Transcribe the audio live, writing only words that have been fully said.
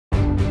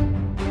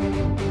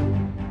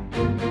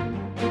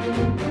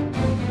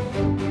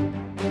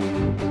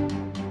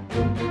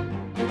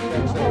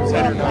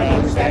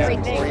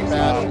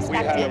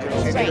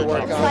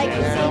great. It's like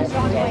seeing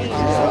John Wayne.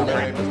 My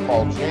name is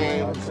Paul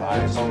James. I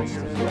host English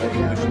News every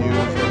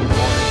morning.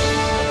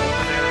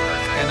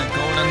 And a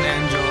Golden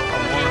Angel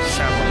Award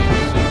ceremony.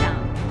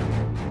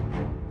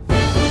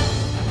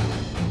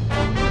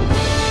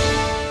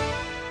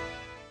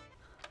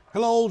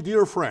 Hello,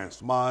 dear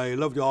friends, my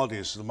lovely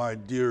audience, my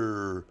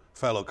dear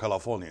fellow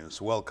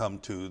Californians. Welcome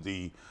to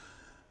the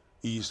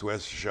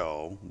East-West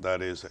show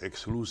that is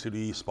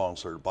exclusively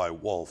sponsored by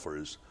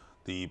Wolfers,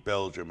 the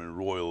Belgian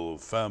royal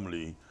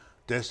family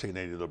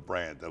designated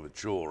brand of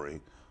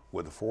jewelry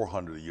with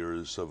 400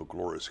 years of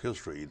glorious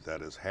history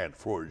that is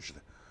hand-forged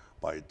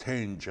by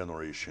 10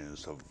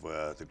 generations of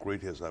the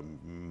greatest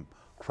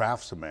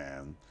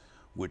craftsman,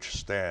 which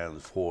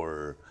stands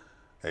for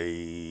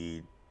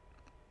a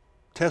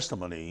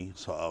testimony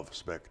of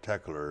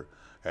spectacular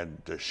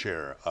and the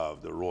share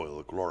of the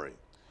royal glory.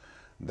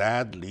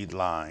 That lead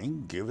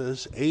line gives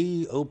us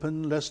a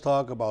open let's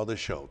talk about the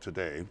show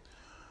today.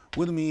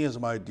 With me is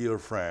my dear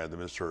friend,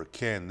 Mr.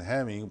 Ken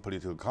Hemming,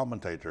 political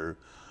commentator,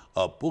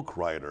 a book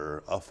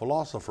writer, a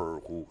philosopher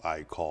who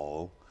I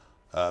call,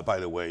 by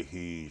the way,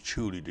 he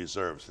truly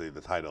deserves the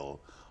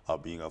title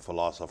of being a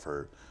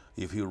philosopher.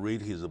 If you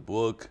read his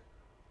book,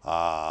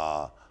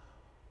 Life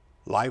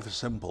is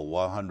Simple,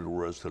 100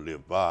 Words to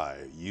Live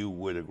By, you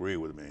would agree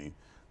with me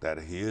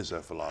that he is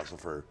a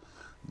philosopher.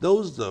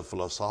 Those are the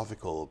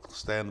philosophical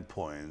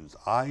standpoints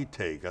I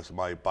take as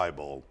my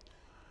Bible.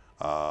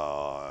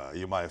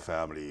 In my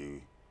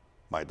family,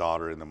 my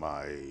daughter and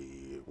my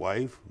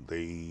wife,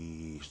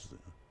 they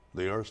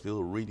are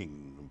still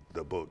reading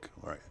the book.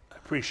 Right? I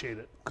appreciate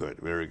it. Good,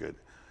 very good.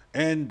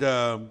 And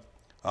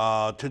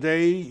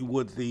today,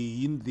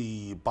 in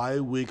the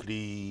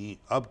Biweekly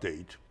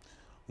update,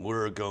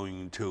 we're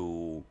going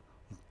to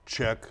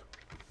check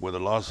with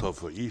lots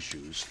of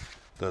issues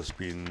that's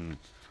been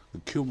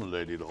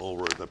accumulated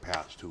over the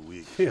past 2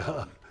 weeks.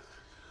 Yeah.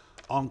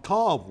 On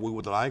top, we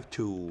would like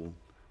to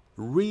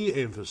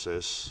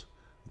re-emphasize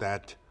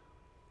that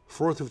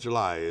 4th of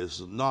July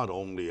is not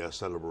only a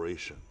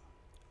celebration,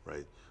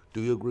 right?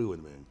 Do you agree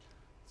with me?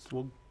 It's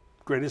the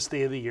greatest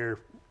day of the year,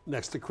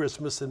 next to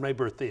Christmas and my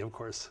birthday, of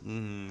course.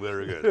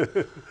 Very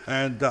good.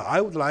 And I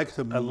would like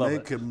to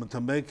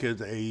make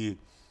it a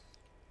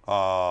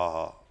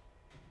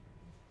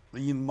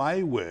in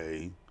my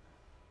way,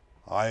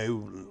 I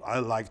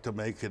like to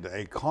make it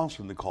a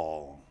constant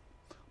call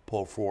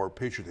for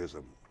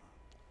patriotism.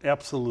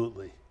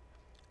 Absolutely.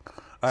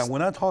 And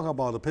when I talk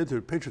about the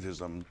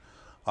patriotism,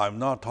 I'm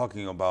not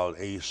talking about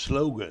a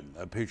slogan,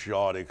 a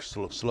patriotic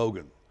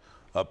slogan.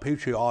 A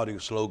patriotic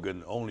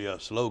slogan, only a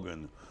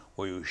slogan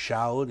where you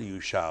shout, you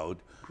shout.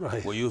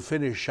 Right. When you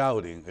finish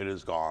shouting, it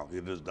is gone,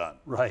 it is done.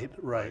 Right.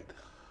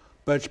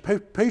 But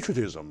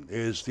patriotism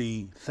is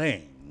the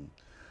thing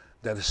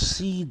that is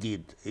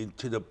seeded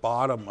into the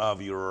bottom of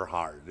your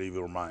heart, of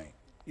your mind.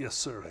 Yes,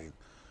 sir. Right?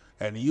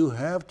 And you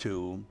have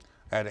to,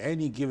 at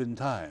any given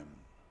time,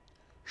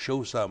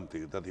 show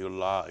something that you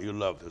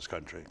love this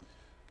country.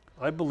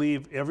 I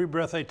believe every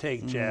breath I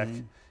take, Jack,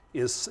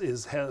 has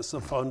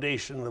a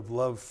foundation of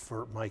love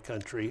for my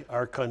country,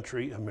 our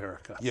country,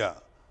 America. Yeah.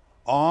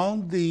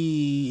 On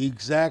the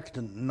exact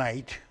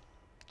night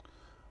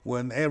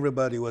when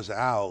everybody was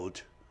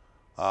out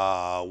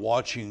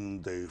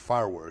watching the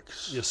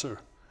fireworks, Yes, sir.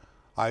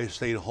 I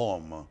stayed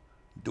home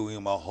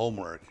doing my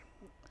homework.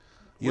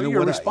 Well,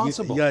 you're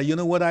responsible. You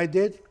know what I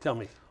did? Tell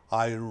me.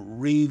 I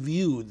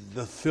reviewed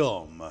the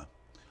film,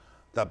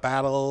 The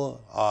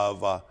Battle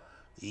of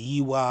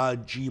Iwo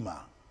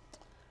Jima.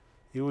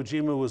 Iwo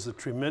Jima was a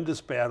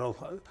tremendous battle.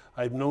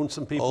 I've known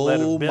some people that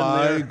have been there.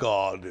 Oh my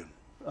God.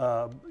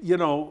 You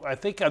know, I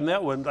think on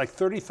that one, like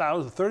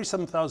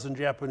 37,000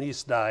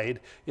 Japanese died,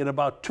 and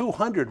about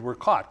 200 were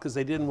caught because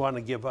they didn't want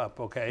to give up,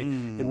 okay?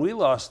 And we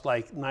lost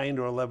like 9,000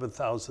 or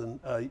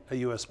 11,000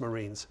 U.S.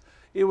 Marines.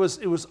 It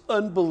was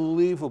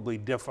unbelievably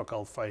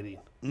difficult fighting.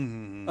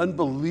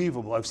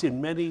 Unbelievable. I've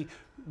seen many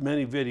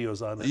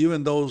videos on it.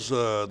 Even those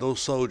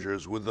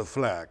soldiers with the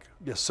flag.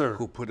 Yes, sir.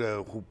 Who put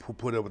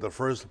up the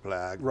first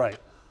flag. Right.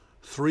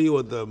 3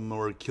 of them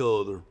were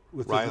killed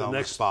right on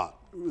the spot.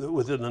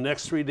 Within the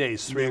next 3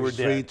 days, 3 were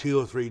dead. 2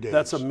 or 3 days.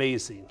 That's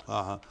amazing.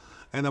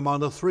 And among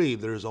the 3,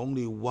 there's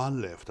only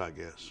 1 left, I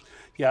guess.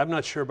 Yeah, I'm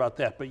not sure about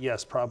that, but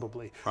yes,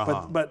 probably.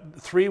 But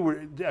 3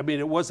 were, I mean,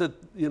 it wasn't,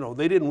 you know,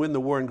 they didn't win the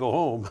war and go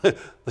home.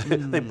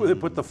 they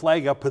put the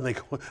flag up and they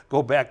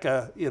go back,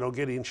 you know,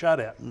 getting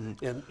shot at and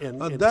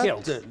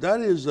killed.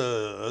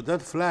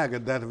 That flag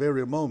at that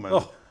very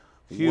moment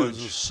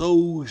was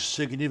so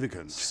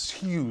significant. It's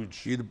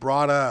huge. It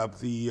brought up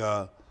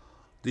the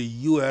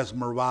U.S.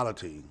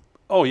 morality.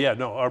 Oh yeah,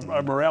 no, our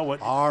morale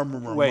went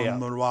way up.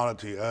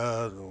 Morality,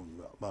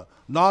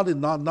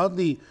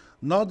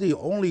 not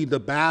only the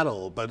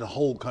battle, but the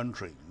whole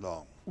country.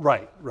 No.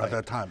 Right. At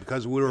that time,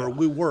 because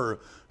we were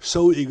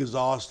so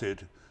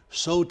exhausted,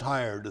 so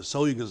tired,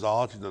 so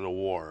exhausted of the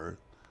war,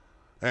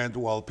 and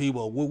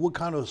people we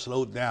kind of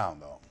slowed down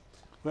though.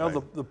 Well,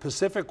 right. the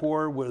Pacific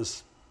War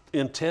was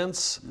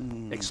intense,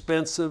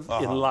 expensive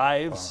in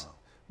lives,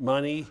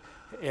 money,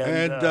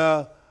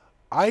 and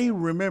I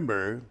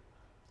remember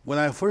when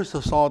I first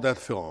saw that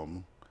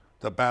film,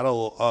 the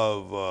Battle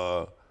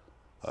of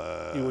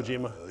Iwo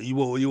Jima.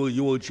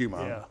 Iwo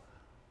Jima, Yeah.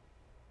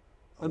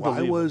 I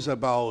Unbelievable. was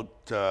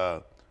about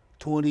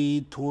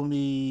 20,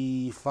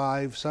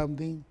 25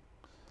 something.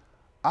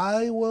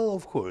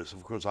 Of course,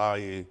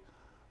 I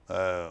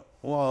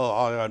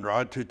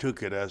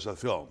took it as a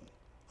film.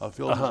 A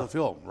film is a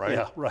film, right?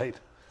 Yeah, right.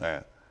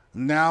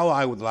 Now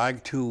I would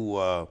like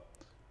to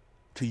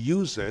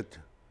use it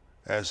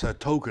as a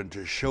token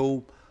to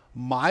show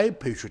my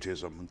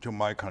patriotism to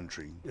my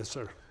country, Yes,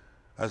 sir.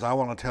 as I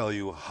want to tell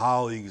you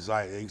how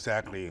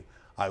exactly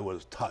I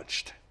was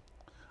touched.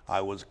 I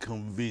was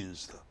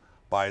convinced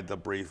by the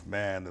brave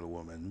man and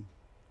woman,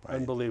 right?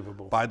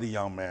 Unbelievable. By the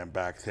young man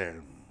back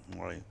then,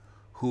 right,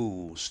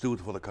 who stood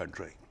for the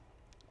country.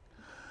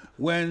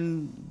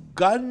 When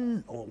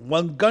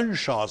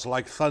gunshots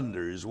like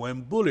thunders,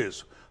 when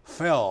bullets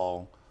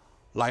fell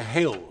like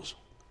hails,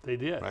 They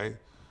did. right?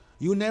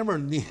 You never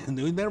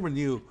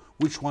knew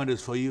which one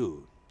is for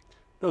you.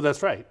 No,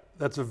 that's right.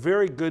 That's a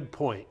very good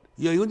point.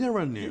 Yeah, you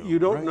never knew. You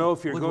don't right? know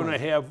if you're Which going to one?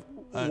 have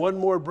one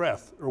more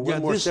breath or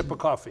one more this- sip of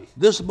coffee.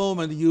 This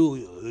moment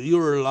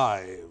you're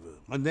alive.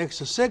 The next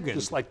second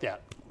Just like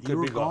that. Could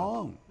you're be gone.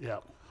 gone. Yeah.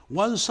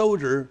 One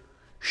soldier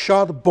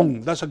shot,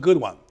 boom. That's a good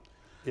one.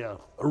 Yeah.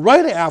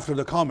 Right after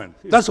the comment,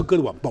 that's a good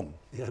one. Boom.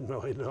 Yeah,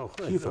 no, I know.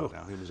 I He fell know.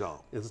 down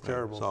himself. It's Right,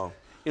 terrible. So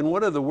In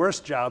one of the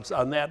worst jobs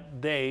on that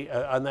day,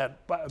 on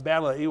that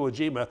Battle of Iwo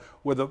Jima,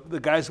 were the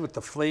guys with the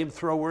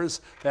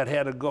flamethrowers that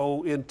had to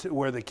go into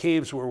where the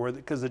caves were,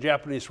 because the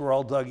Japanese were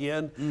all dug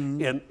in,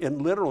 Mm-hmm.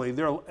 and literally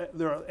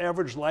their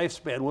average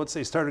lifespan once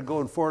they started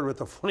going forward with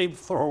the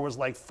flamethrower was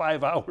like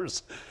 5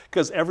 hours,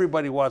 because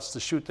everybody wants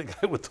to shoot the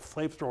guy with the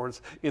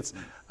flamethrowers.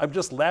 I'm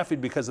just laughing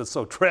because it's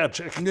so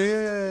tragic.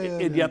 Yeah.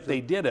 And yet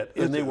they did it,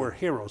 and they were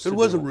heroes. It to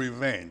was do a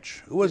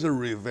revenge. It was a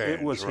revenge.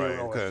 It was right?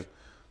 heroic.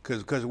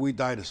 Because we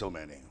died so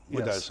many. We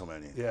Yes. died so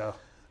many. Yeah.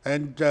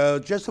 And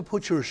just to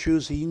put your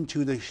shoes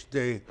into the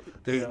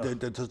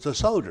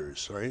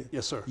soldiers, right?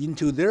 Yes, sir.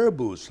 Into their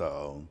boots,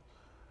 though.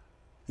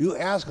 You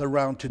ask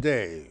around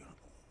today,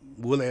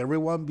 will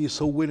everyone be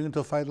so willing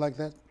to fight like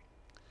that?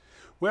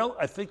 Well,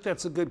 I think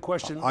that's a good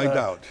question. I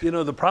doubt. You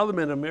know, the problem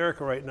in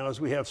America right now is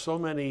we have so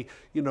many,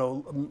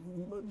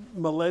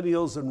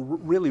 millennials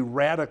and really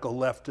radical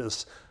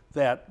leftists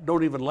that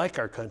don't even like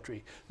our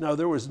country. Now,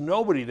 there was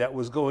nobody that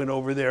was going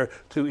over there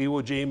to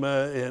Iwo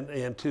Jima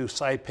and to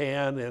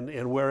Saipan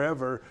and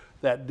wherever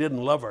that didn't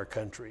love our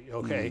country.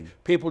 Okay,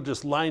 people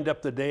just lined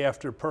up the day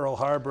after Pearl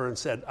Harbor and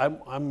said,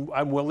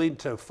 "I'm willing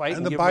to fight."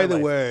 And give by my the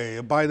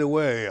life."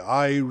 way,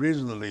 I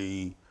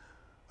recently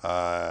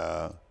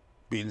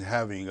been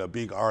having a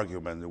big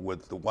argument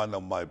with one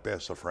of my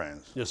best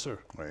friends. Yes, sir.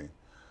 Right.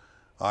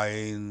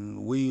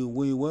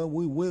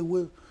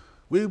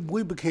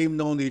 We became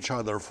known to each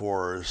other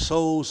for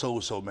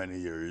so many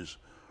years.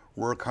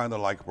 We're kind of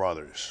like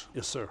brothers.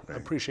 Yes, sir. I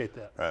appreciate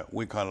that. Right.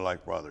 We kind of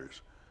like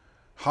brothers.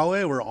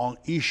 However, on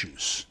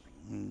issues,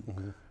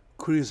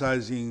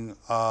 criticizing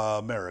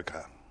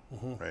America,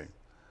 right?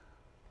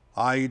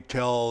 I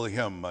tell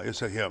him,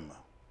 it's a him,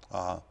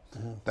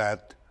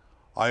 that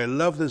I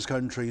love this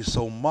country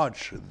so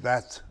much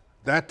that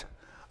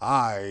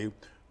I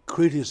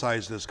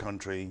criticize this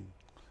country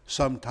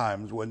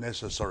sometimes when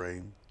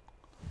necessary,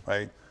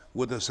 right?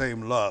 With the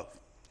same love.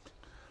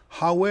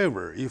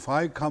 However, if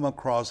I come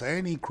across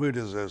any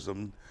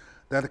criticism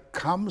that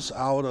comes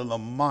out of the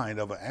mind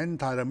of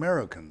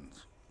anti-Americans,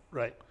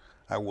 Right.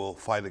 I will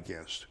fight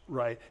against.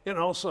 Right. And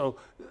also,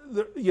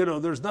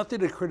 there's nothing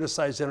to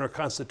criticize in our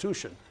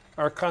Constitution.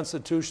 Our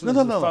Constitution is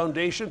the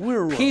foundation.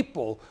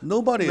 People.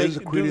 Nobody is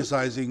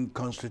criticizing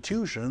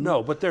Constitution.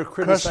 No, but they're Because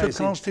criticizing the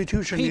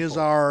Constitution is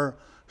people. our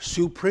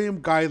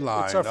supreme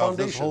guideline It's our of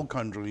this foundation. whole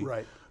country.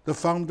 Right. The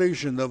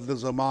foundation of the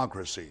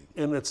democracy.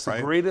 And it's the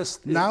right?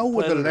 greatest. Now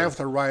with the planet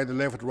Earth.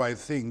 left-right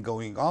thing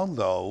going on,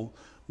 though,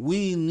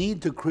 we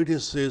need to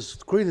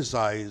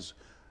criticize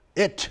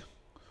it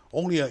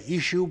only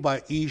issue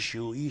by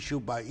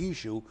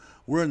issue.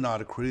 We're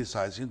not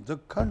criticizing the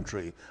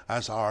country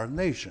as our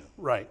nation.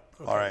 Right.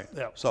 Okay. All right.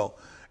 Yeah. So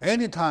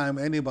anytime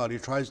anybody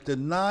tries to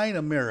deny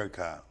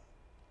America,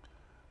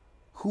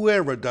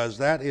 whoever does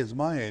that is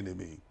my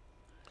enemy.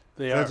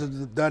 They are.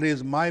 That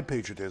is my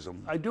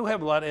patriotism. I do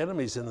have a lot of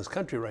enemies in this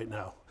country right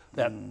now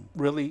that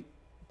really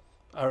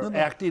are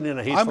acting in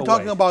a hateful I'm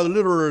talking way. about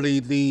literally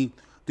the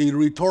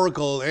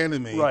rhetorical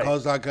enemy, Right.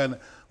 because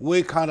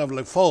we kind of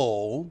like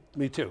fold,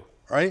 Me too.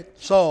 right?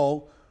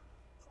 So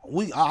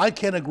I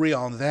can agree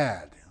on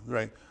that,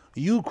 right?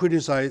 You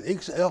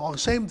criticize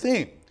same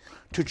thing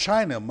to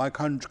China, my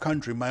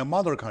country, my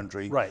mother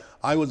country. Right.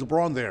 I was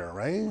born there,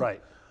 right?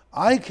 Right.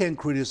 I can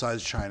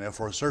criticize China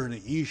for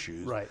certain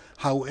issues. Right.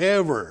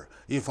 However,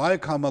 if I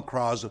come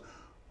across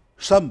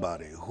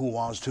somebody who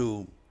wants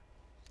to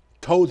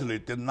totally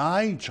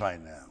deny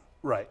China,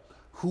 Right.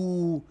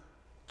 who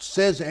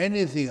says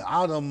anything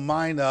out of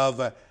mind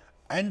of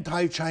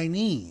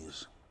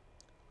anti-Chinese,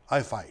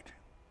 I fight.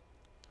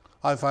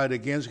 I fight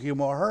against him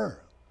or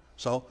her.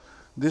 So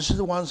This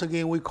is once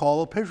again we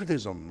call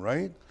patriotism,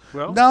 right?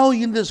 Well- now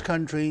in this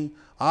country,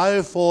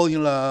 I fell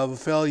in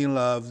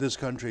love this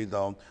country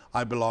though.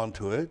 I belong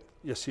to it.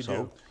 Yes, you So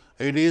do.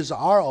 it is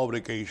our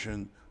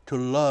obligation to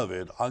love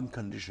it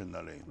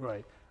unconditionally.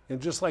 Right. And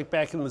just like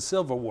back in the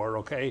Civil War,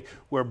 okay,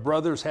 where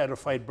brothers had to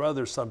fight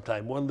brothers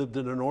sometime. One lived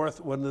in the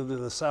North, one lived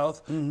in the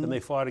South, and they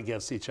fought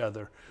against each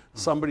other.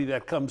 Somebody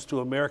that comes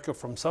to America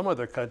from some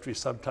other country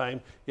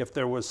sometime, if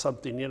there was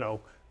something, you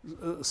know,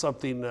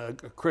 something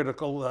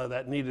critical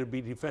that needed to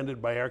be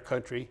defended by our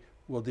country,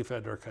 we'll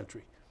defend our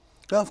country.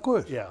 Of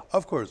course. Yeah.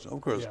 Of course.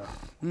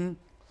 Yeah.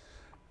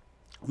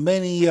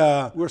 Many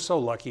We're so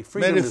lucky.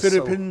 Freedom many is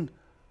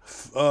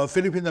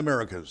Philippine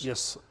Americans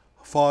yes,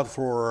 fought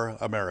for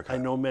America. I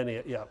know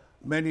many, yeah.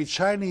 Many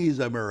Chinese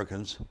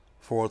Americans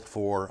fought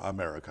for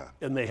America.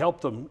 And they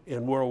helped them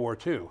in World War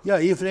II. Yeah,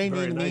 if they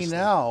Very need me nicely.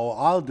 now,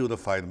 I'll do the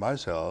fight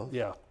myself.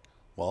 Yeah.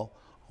 Well,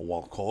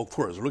 of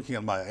course, looking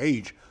at my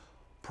age,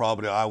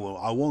 probably I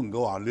won't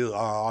go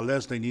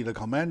unless they need a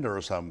commander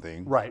or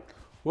something. Right.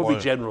 We'll be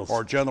generals.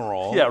 Or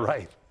general. Yeah,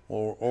 right.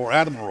 Or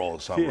admiral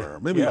somewhere.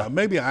 Yeah.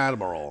 Maybe an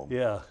admiral.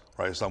 Yeah.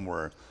 Right,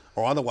 somewhere.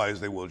 Or otherwise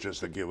they will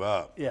just give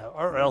up. Yeah,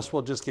 or else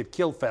we'll just get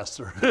killed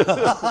faster.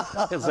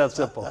 It's that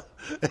simple.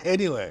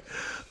 Anyway,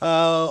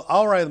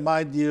 all right,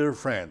 my dear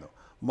friend,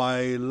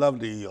 my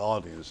lovely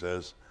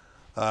audiences,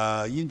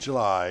 in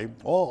July,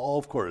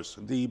 of course,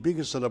 the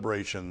biggest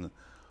celebration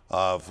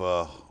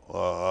for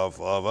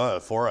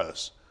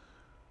us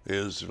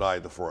is July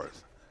the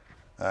 4th.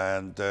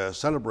 And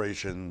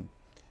celebration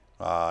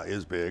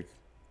is big,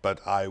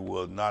 but I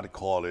will not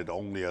call it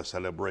only a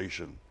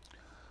celebration.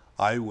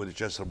 I would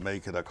just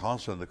make it a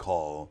constant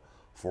call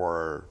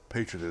for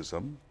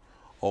patriotism,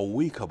 a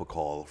wake-up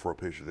call for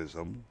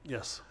patriotism.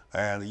 Yes.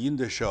 And in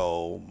the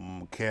show,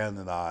 Ken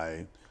and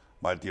I,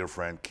 my dear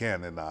friend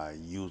Ken and I,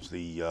 use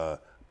the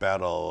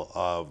Battle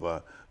of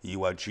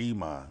Iwo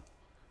Jima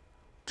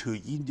to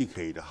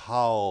indicate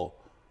how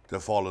the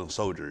fallen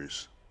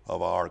soldiers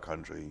of our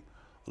country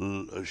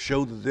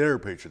showed their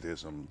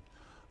patriotism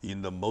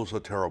in the most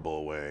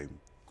terrible way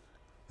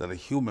that a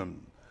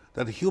human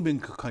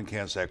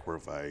can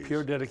sacrifice.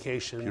 Pure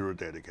dedication. Pure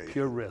dedication.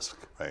 Pure risk.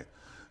 Right.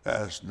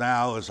 As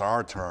now it's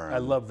our turn. I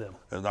love them.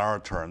 It's our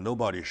turn.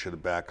 Nobody should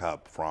back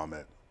up from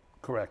it.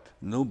 Correct.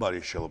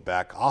 Nobody should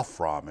back off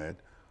from it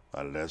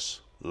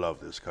unless love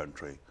this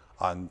country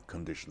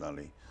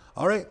unconditionally.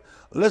 All right,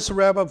 let's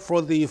wrap up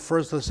for the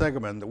first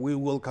segment. We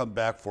will come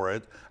back for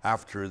it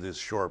after this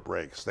short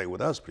break. Stay with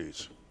us,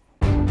 please.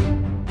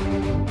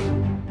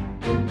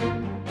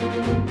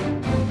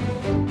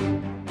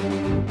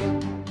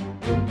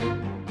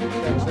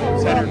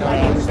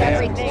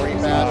 Everything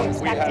is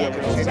expected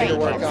and straight.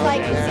 It's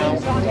like it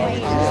seems wrong way.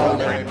 My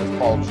name is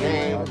Paul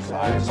James. I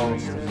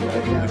host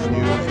English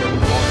news.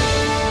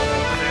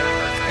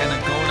 And a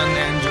Golden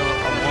Angel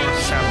Award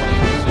ceremony.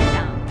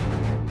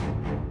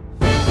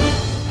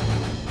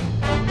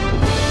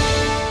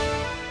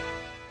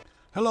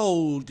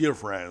 Hello, dear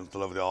friends,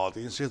 lovely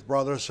audiences,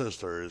 brothers,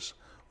 sisters,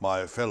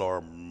 my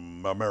fellow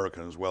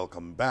Americans.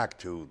 Welcome back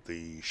to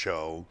the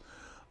show.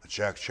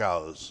 Jack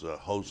Chow's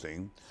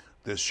hosting.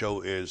 This show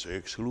is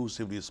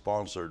exclusively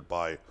sponsored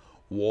by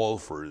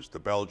Wolfers, the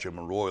Belgian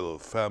royal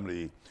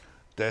family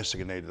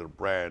designated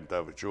brand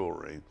of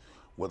jewelry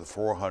with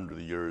 400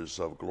 years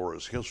of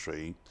glorious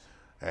history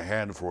and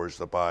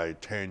handforged by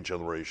 10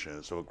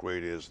 generations of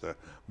greatest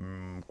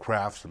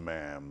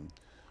craftsmen.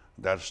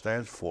 That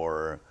stands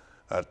for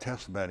a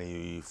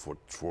testimony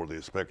for the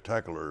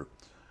spectacular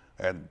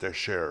and the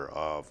share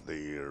of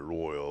the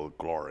royal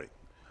glory.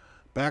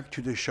 Back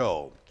to the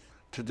show.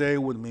 Today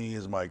with me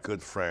is my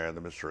good friend,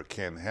 Mr.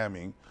 Ken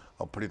Hamming,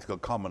 a political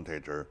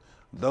commentator.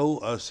 Though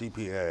a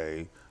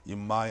CPA,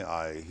 in my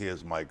eye, he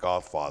is my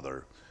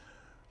godfather,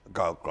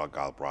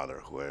 godbrother,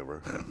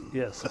 whoever.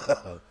 Yes.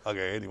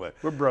 Okay, anyway.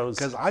 We're bros.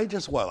 Because I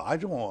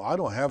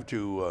don't have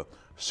to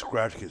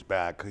scratch his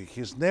back.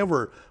 He's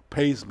never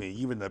pays me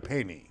even a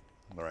penny.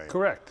 Right.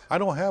 Correct. I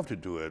don't have to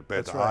do it,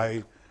 but That's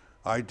right.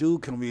 I do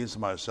convince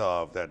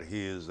myself that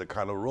he is the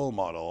kind of role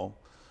model.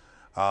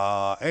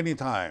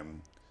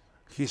 Anytime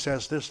he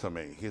says this to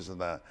me, he said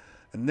that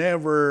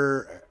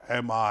never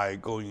am I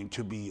going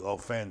to be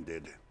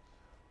offended.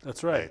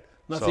 That's right.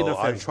 Nothing So I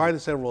offensive. tried it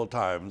several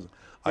times.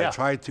 I Yeah.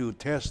 tried to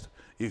test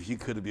if he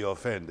could be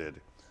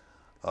offended.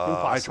 I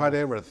Impossible. tried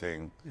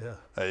everything Yeah.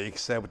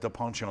 except the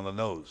punching on the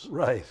nose.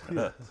 Right.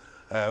 Yeah.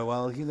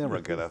 Well, he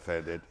never get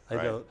offended. I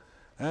right? don't.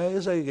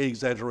 It's an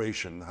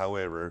exaggeration,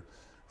 however.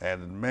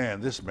 And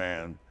this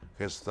man,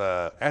 his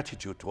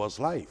attitude towards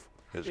life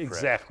is correct.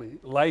 Exactly.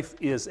 Life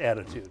is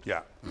attitude.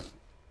 Yeah.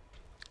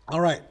 All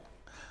right.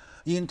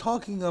 In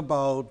talking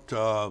about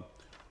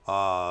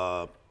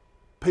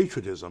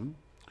patriotism,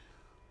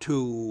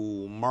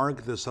 to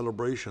mark the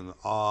celebration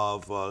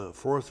of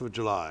 4th of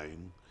July,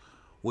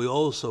 we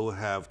also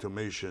have to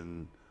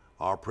mention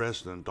our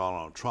President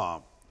Donald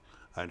Trump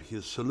and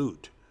his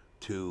salute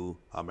to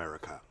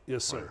America.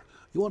 Yes, sir.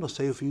 You want to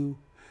say a few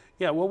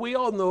Yeah, well, we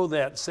all know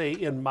that, say,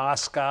 in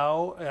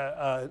Moscow,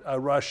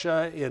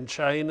 Russia, in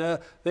China,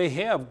 they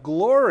have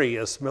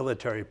glorious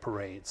military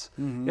parades.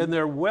 And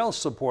they're well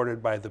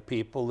supported by the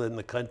people in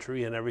the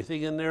country and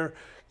everything. And they're,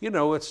 you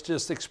know, it's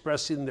just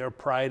expressing their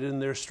pride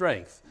and their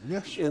strength.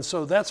 Yes. And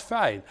so that's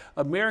fine.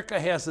 America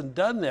hasn't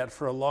done that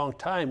for a long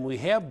time. We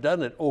have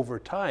done it over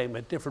time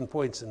at different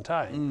points in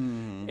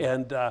time.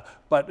 And,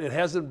 but it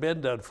hasn't been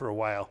done for a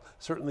while.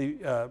 Certainly,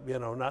 you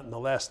know, not in the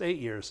last 8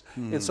 years.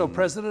 And so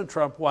President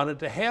Trump wanted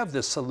to have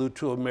this salute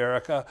to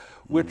America,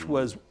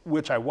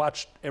 which I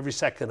watched every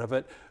second of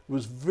it. It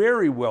was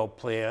very well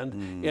planned,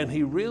 and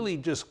he really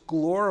just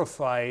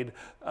glorified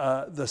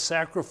the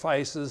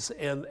sacrifices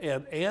and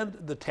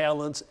the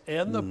talents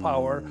and the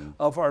power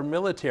of our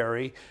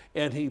military,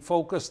 and he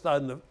focused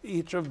on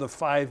each of the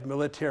 5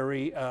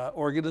 military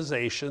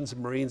organizations,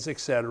 Marines,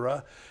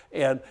 etc.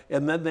 And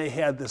then they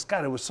had this,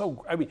 God, it was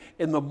so, I mean,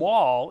 in the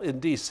mall in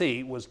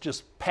D.C. was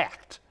just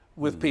packed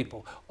with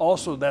people.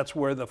 Also, that's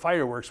where the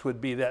fireworks would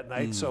be that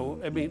night,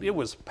 so, I mean, it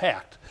was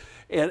packed.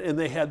 And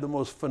they had the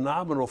most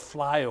phenomenal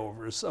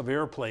flyovers of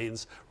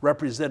airplanes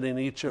representing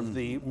each of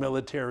the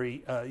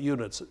military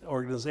units,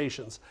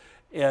 organizations.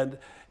 And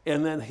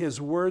then his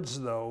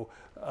words, though,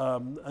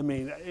 I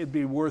mean, it'd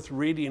be worth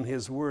reading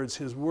his words.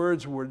 His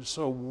words were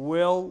so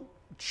well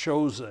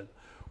chosen,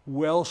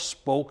 well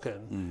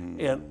spoken,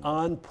 and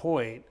on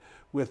point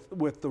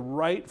with the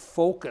right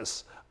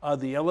focus on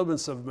the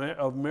elements of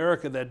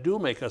America that do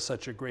make us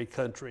such a great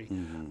country.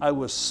 I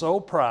was so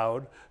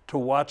proud to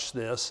watch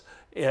this,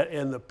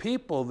 and the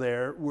people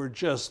there were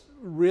just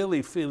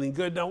really feeling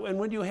good. Now, and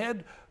when you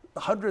had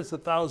hundreds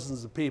of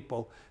thousands of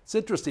people, it's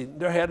interesting,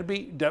 there had to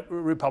be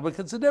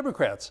Republicans and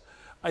Democrats.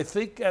 I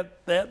think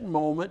at that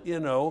moment,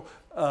 you know,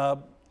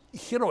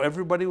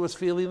 everybody was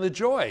feeling the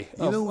joy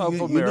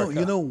of America.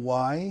 You know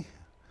why?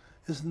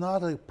 It's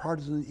not a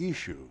partisan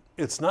issue.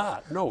 It's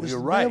not. No, It's you're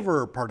right.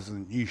 never a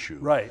partisan issue.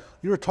 Right.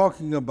 You're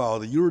talking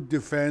about your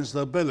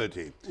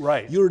defensibility.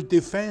 Right. Your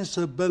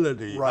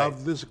defensibility Right.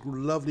 of this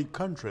lovely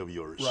country of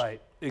yours.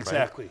 Right.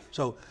 Exactly.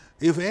 So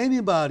if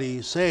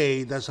anybody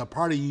say that's a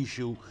party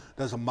issue,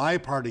 that's my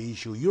party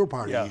issue, your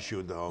party Yeah.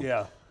 issue, though,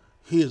 Yeah.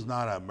 he is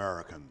not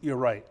American. You're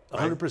right.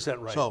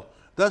 100% right. So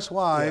that's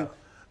why, Yeah.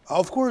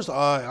 of course,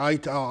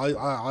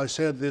 I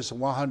said this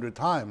 100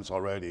 times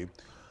already.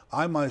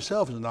 I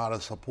myself is not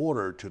a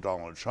supporter to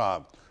Donald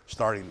Trump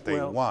starting day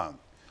Well- one.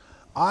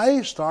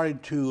 I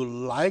started to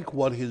like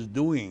what he's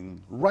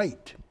doing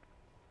right.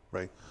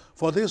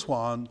 For this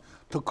one,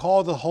 to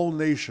call the whole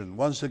nation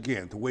once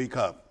again to wake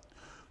up,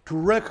 to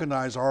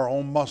recognize our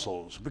own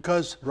muscles,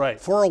 because Right.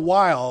 for a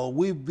while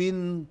we've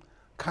been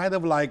kind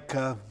of like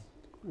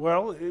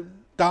Well,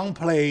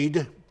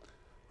 downplayed,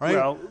 right?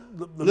 well,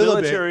 the Little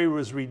bit. military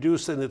was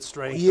reduced in its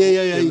strength.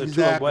 Yeah, in the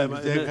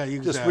exactly,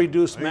 Just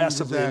reduced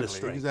massively in its exactly,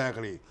 strength.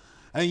 exactly.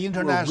 And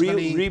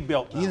internationally,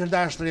 rebuilt now.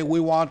 internationally, we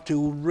want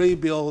to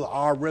rebuild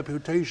our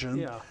reputation.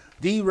 Yeah.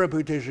 The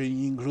reputation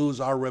includes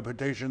our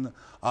reputation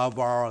of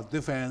our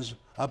defense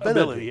ability.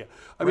 Ability. Yeah.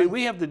 I mean,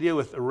 we have to deal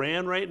with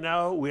Iran right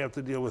now. We have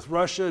to deal with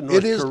Russia, North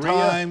It is Korea.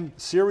 time.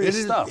 Serious it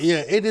is- stuff.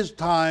 Yeah, it is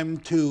time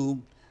to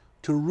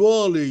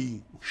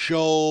really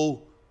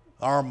show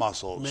our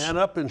muscles. Man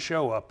up and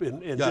show up,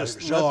 and Yeah,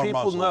 just show let our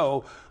people muscle.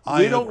 know I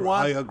we don't agree,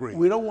 want. I agree.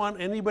 We don't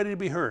want anybody to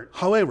be hurt.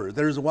 However,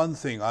 there's one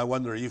thing I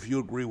wonder if you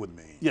agree with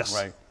me. Yes.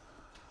 Right.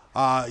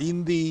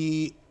 In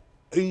the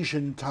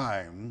ancient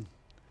time,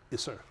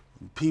 Yes, sir.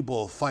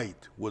 people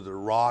fight with the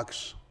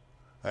rocks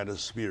and the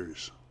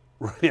spears.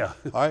 Yeah.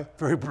 Right?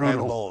 Very And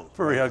brutal. bows.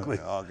 Very Okay, ugly.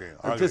 okay,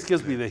 It just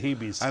gives me the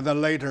heebies. And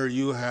then later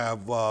you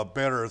have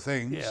better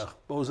things. Yeah.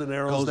 Bows and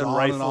arrows, Goes then on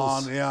rifles. and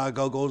on. Yeah,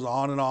 goes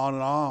on and on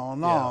and on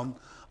and Yeah. on.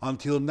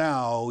 Until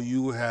now,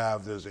 you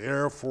have this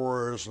Air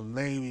Force,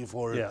 Navy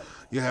Force. Yeah.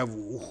 You have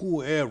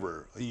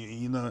whoever.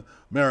 In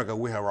America,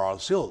 we have our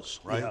SEALs,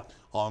 right? Yeah.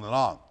 On and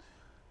on.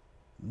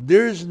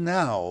 There's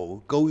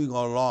now going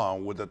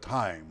along with the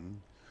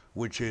time,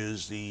 which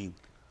is the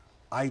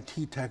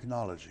IT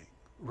technology.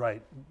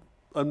 Right.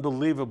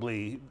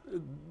 Unbelievably,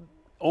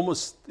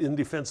 almost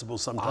indefensible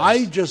sometimes.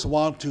 I just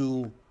want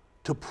to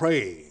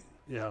pray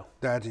Yeah.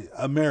 that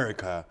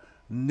America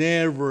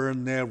never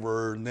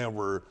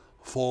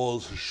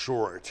falls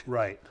short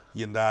Right.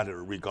 in that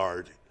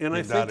regard. And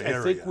in that area.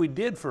 I think we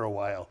did for a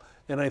while.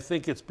 And I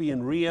think it's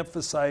being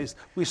re-emphasized.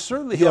 We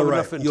certainly You're have right,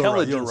 enough you're right,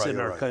 intelligence you're right, in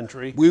you're our right.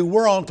 country. We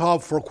were on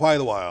top for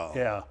quite a while.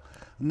 Yeah.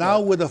 Now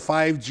with the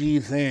 5G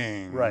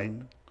thing, Right.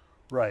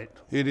 Right.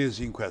 it is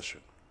in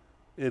question.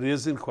 It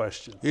is in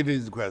question. It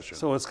is in question.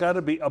 So it's got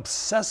to be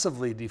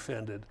obsessively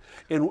defended,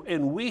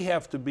 and we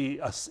have to be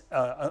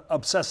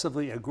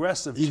obsessively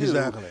aggressive too.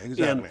 Exactly.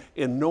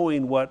 In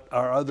knowing what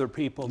our other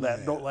people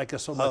that don't like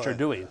us so much are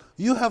doing.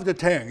 You have the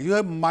tank.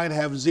 You might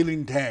have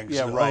zillion tanks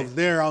Yeah, right.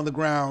 there on the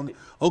ground.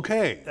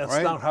 Okay, That's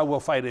right? not how we'll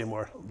fight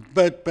anymore.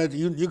 But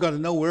you got to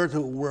know where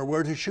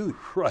to shoot.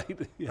 Right.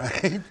 Yeah.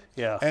 Right?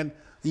 Yeah. And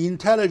the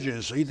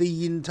intelligence, the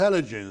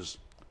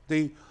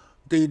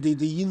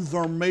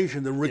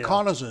information, the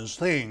reconnaissance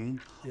thing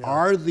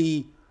are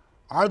the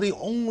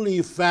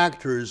only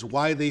factors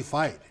why they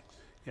fight.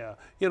 Yeah,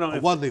 you know,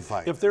 what they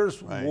fight. If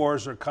there's right?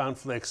 wars or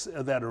conflicts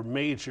that are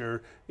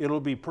major, it'll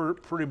be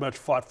pretty much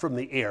fought from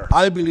the air.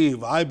 I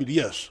believe,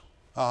 yes.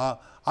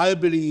 I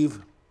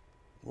believe,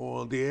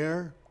 well, the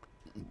air.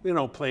 You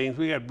know, planes.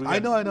 We got I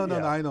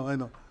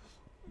know.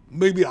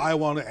 Maybe I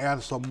want to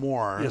add some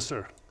more. Yes,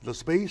 sir. The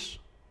space.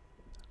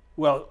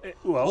 Well,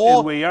 Or,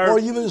 and we are or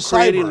even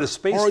creating cyber. the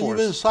Space or Force.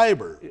 even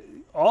cyber.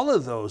 All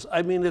of those.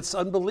 I mean, it's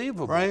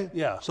unbelievable. Right?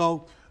 Yeah.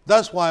 So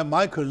that's why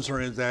my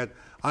concern is that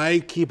I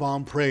keep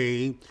on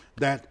praying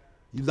that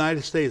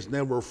United States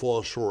never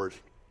falls short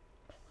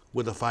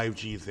with the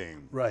 5G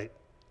thing. Right.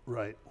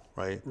 Right.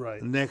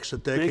 Next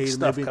decade, Big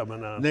stuff maybe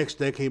coming on. Next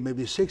decade,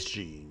 maybe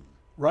 6G.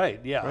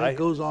 Right. Yeah. Right? It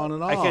goes on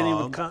and on. I can't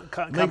even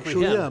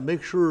comprehend.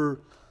 Make sure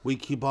we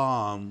keep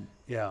on.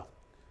 Yeah.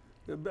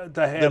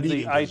 To have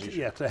leading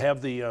position. to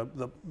have the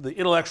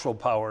intellectual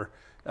power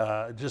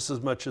just as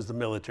much as the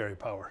military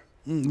power.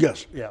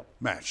 Yes. Yeah.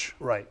 Match.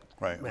 Right.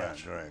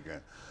 Match. Right. Okay.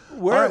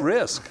 We're at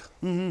risk.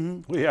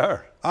 Mm-hmm. We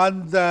are.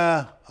 And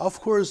of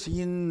course,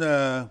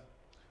 at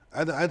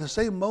the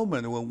same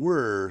moment when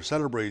we're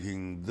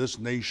celebrating this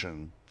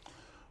nation,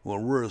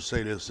 when we're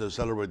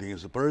celebrating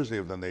the birthday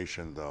of the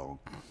nation, though,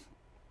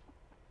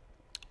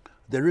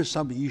 there is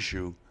some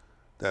issue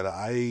that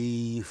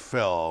I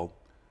felt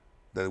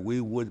that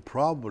we would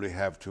probably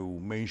have to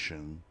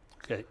mention,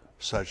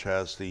 such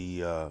as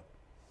the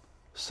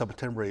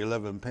September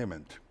 11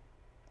 payment.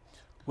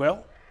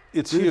 Well,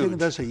 it's Do you huge. think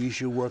that's an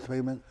issue worth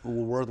payment,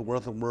 worth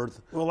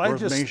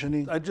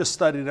mentioning? I just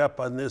studied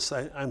up on this.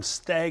 I'm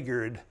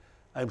staggered.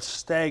 I'm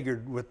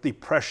staggered with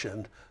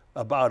depression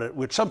about it,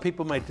 which some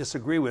people might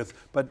disagree with.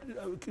 But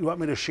you want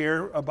me to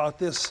share about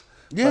this?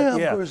 Yeah,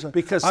 of course.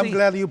 Because I'm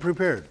glad you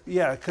prepared.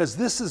 Yeah, because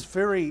this is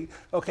very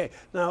okay.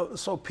 Now,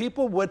 so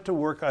people went to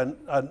work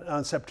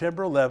on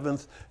September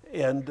 11th,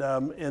 and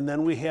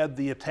then we had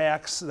the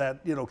attacks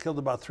that killed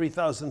about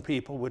 3,000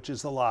 people, which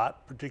is a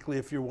lot, particularly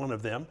if you're one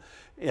of them.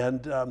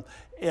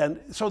 And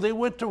so they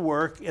went to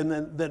work, and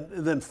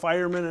then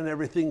firemen and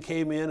everything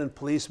came in, and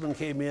policemen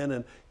came in,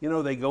 and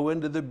they go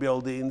into the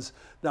buildings.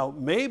 Now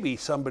maybe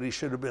somebody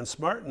should have been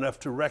smart enough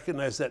to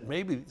recognize that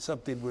maybe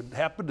something would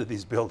happen to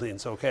these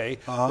buildings.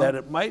 That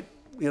it might.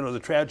 The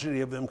tragedy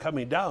of them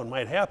coming down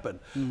might happen.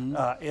 Mm-hmm.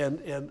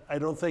 And I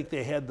don't think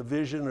they had the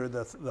vision or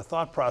the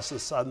thought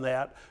process on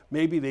that.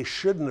 Maybe they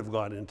shouldn't have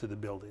gone into the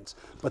buildings,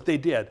 but they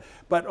did.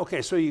 But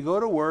okay, so you go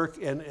to work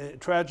and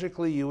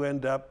tragically you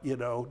end up,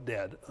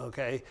 dead,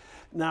 okay?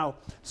 Now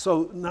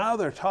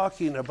they're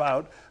talking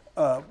about,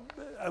 I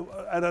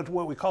don't know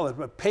what we call it,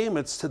 but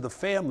payments to the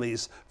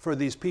families for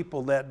these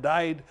people that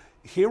died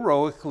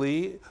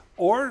heroically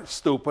or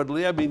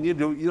stupidly. I mean, you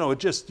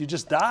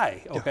just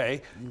die,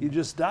 okay? Yeah. You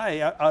just die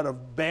out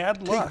of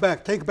bad luck.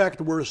 Take back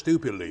the word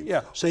stupidly.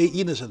 Yeah. Say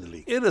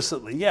innocently.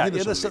 Innocently, yeah.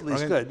 Innocently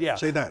is good, yeah.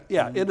 Say that.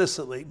 Yeah,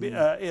 innocently,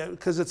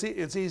 because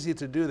it's easy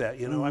to do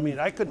that, I mean,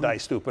 I could die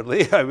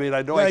stupidly. I mean,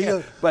 I know I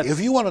can. But if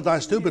you want to die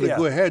stupidly,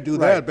 go ahead, do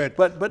that.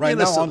 But right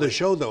now on the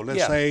show, though,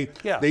 let's say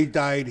they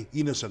died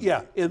innocently.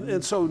 Yeah,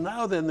 and so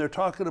now then they're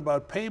talking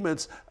about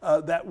payments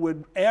that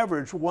would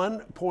average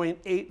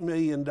 $1.8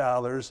 million,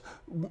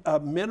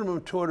 minimum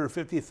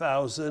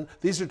 $250,000.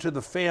 These are to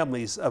the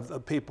families of the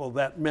people,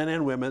 that men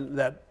and women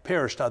that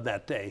perished on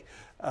that day,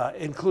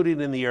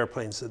 including in the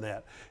airplanes and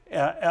that,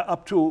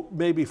 up to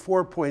maybe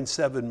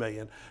 $4.7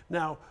 million.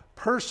 Now,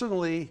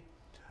 personally,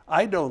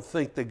 I don't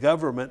think the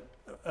government.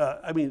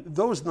 I mean,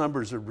 those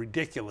numbers are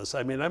ridiculous.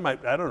 I mean, I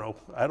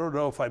don't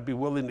know if I'd be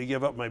willing to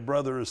give up my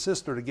brother or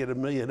sister to get $1.8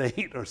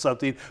 million or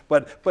something.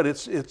 But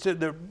it's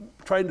they're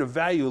trying to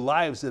value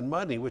lives in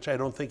money, which I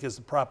don't think is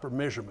the proper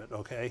measurement.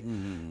 Okay,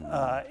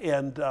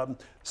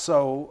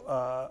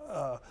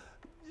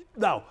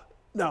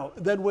 Now,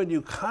 then when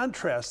you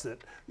contrast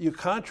it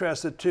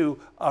to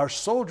our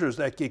soldiers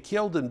that get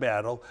killed in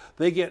battle.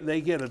 They get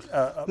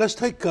Let's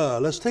take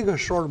a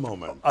short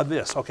moment on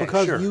this. Okay,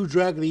 because sure. you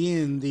dragged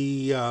in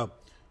the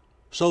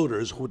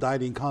soldiers who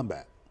died in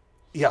combat.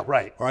 Yeah,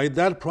 right. Right.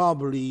 That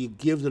probably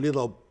gives a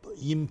little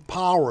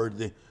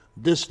empowered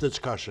this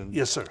discussion.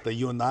 Yes, sir. That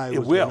you and I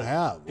was going to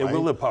have. It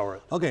will empower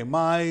it. Okay,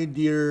 my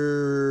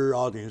dear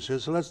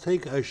audiences, so let's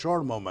take a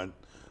short moment.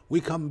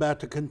 We come back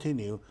to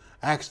continue.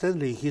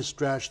 Accidentally, he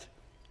stretched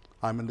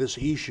this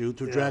issue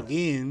to drag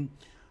in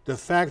the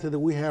fact that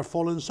we have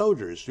fallen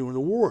soldiers during the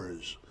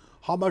wars.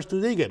 How much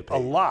do they get paid? A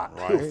lot.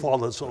 Right?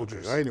 Fallen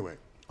soldiers. Okay, anyway,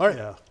 all right.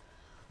 Yeah.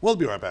 We'll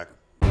be right back.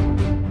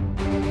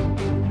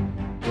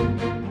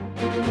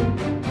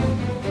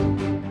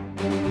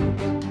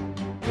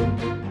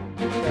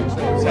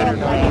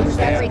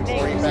 Everything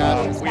is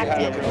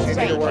expected to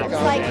straight. It's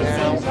like it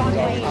seems wrong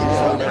way.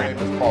 My name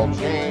is Paul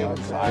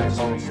James. I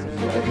host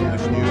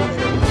English news.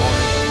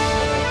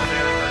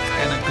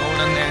 And a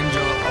Golden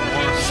Angel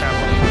Award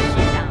ceremony.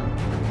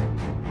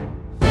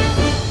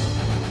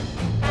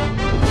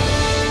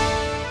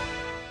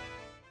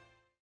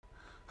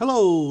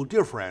 Hello,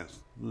 dear friends,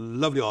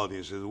 lovely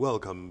audiences.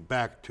 Welcome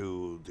back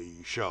to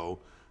the show,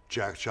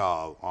 Jack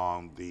Chow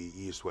on the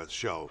East-West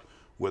Show,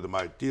 with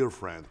my dear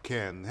friend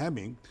Ken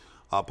Hemming,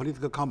 a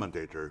political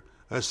commentator,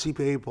 a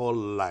CPA for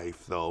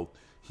life, though.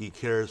 he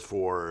cares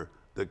for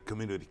the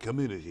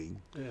community,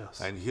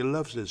 Yes. and he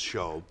loves this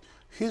show.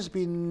 He's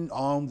been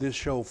on this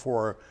show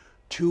for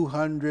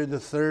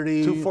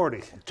 230, 240.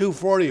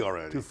 240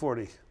 already.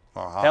 240.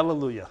 Uh-huh.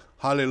 Hallelujah.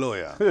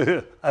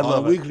 Hallelujah. I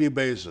love on a it. weekly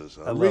basis.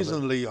 love it.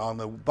 Recently on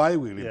a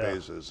bi-weekly Yeah.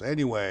 basis.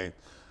 Anyway,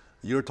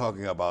 you're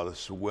talking about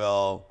this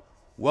well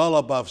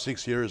above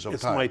 6 years of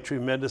It's time. my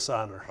tremendous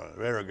honor.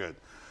 Very good.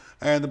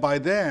 And by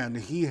then,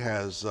 he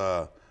has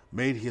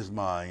made his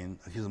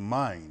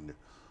mind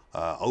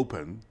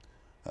open,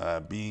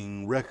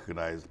 being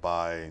recognized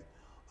by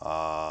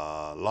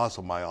lots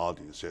of my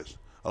audiences.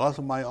 Lots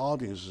of my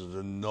audiences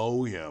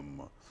know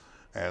him,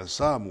 and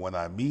some, when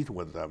I meet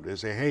with them, they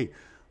say, "Hey,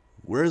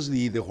 where's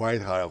the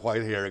white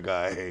hair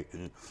guy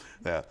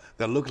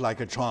that looks like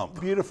a Trump?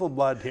 Beautiful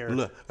blonde hair.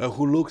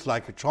 Who looks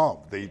like a Trump?"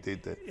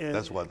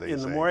 That's what they say.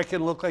 And the more I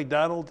can look like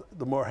Donald,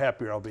 the more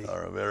happier I'll be. All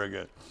right, very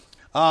good.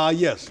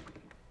 Yes.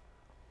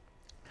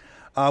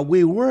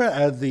 We were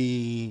at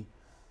the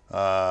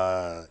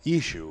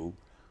issue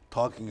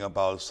talking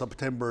about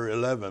September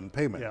 11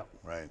 payment, Yeah.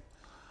 right?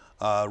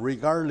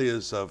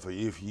 Regardless of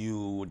if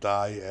you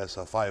die as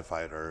a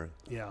firefighter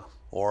Yeah.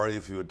 or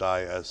if you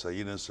die as an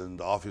innocent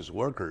office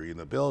worker in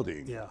a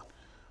building, Yeah.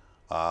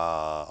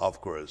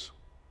 of course,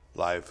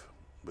 life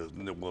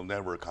will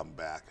never come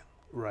back.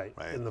 Right.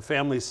 Right. And the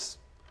families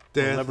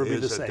will Death never be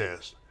the is a same.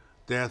 death.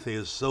 Death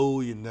is so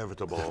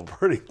inevitable.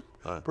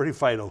 Pretty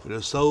vital. It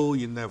is so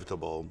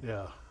inevitable.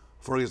 Yeah.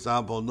 For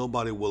example,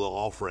 nobody will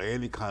offer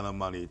any kind of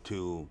money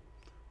to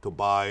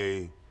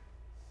buy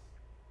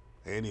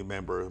any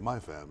member of my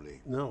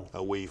family No.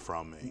 away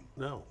from me.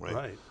 No.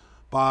 Right.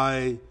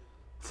 Right.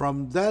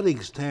 From that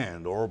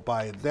extent or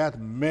by that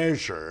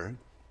measure,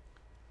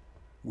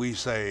 we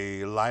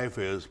say life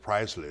is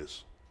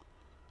priceless.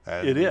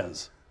 And It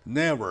is.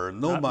 Never,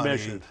 Not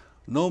measured.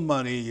 no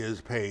money is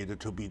paid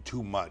to be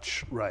too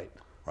much. Right.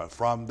 Right,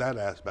 from that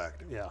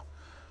aspect. Yeah.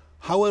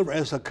 However,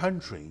 as a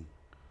country,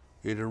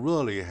 it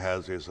really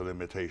has its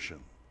limitation.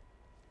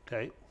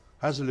 Okay.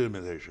 Has a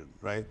limitation,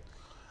 right?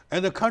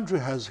 And the country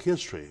has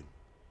history.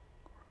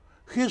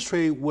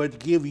 History would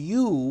give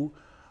you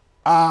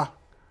a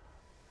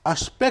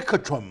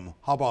spectrum.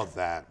 How about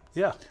that?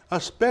 Yeah. A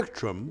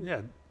spectrum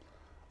Yeah.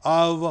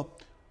 of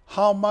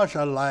how much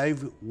a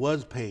life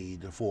was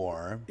paid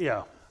for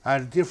Yeah.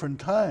 at different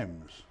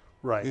times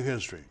Right. in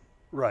history.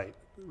 Right.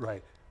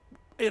 Right.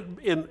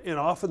 And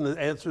often the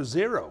answer is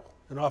zero.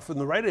 And often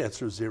the right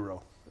answer is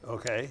zero.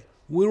 Okay.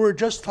 We were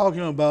just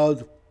talking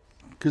about,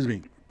 excuse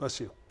me, Bless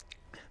you.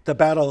 the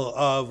Battle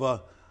of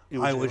Iwo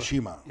Iwo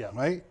Jima. Jima, Yeah.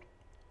 right?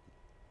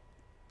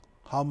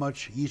 How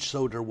much each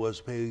soldier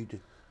was paid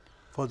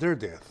for their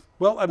death?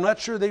 Well, I'm not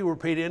sure they were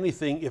paid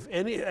anything, if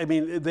any. I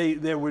mean,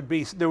 there would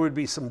be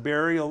some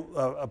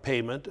burial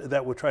payment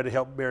that would try to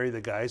help bury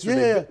the guys.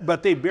 Yeah.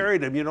 But they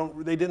buried them.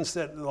 They didn't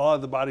send. A lot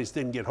of the bodies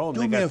didn't get home.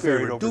 Do they me got a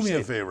buried favor. Do me a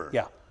overseas. favor.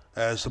 Yeah.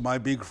 As my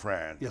big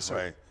friend. Yes, sir.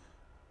 Right?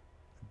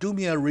 Do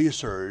me a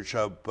research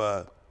of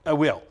I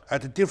will.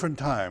 at the different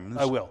times.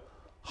 I will.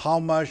 How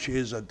much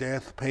is a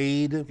death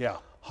paid? Yeah.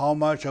 How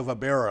much of a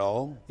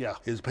burial Yeah.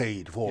 is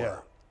paid for? Yeah.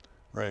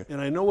 Right.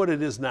 And I know what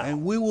it is now.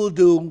 And we will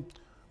do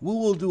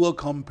a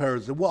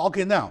comparison. Well,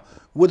 okay, now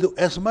with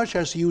as much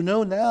as you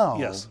know now,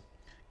 Yes.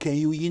 can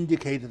you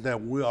indicate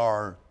that we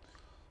are?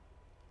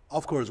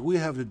 Of course, we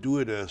have to do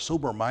it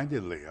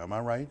sober-mindedly. Am I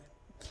right?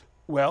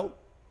 Well,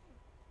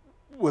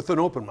 with an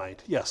open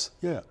mind. Yes.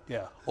 Yeah.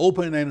 Yeah.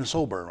 Open and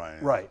sober,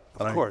 right? Right.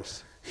 Of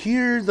course.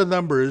 Here are the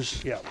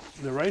numbers. Yeah.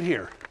 They're right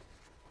here.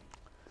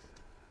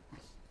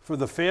 For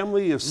the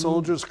family of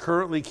soldiers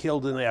currently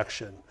killed in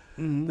action,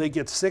 they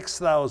get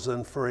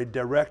 $6,000 for a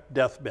direct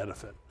death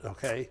benefit.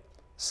 Okay,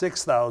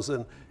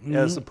 $6,000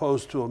 as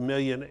opposed to $1.8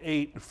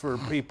 million for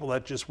people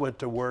that just went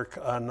to work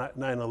on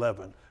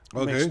 9/11.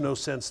 Okay. Makes no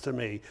sense to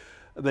me.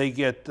 They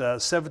get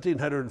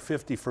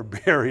 $1,750 for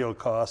burial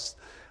costs.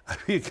 I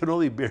mean, you can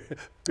only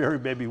bury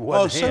maybe one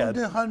Well, head.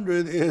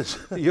 1,700 is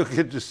You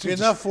could just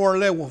enough for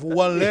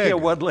one leg. Yeah,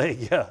 one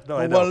leg. Yeah, no,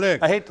 I For know. one leg.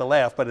 I hate to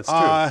laugh, but it's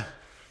true.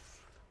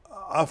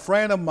 A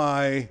friend of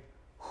mine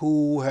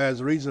who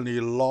has recently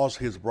lost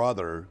his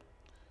brother,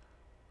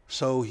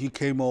 so he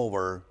came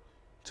over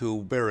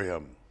to bury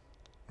him,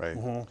 right?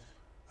 Mm-hmm.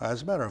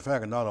 As a matter of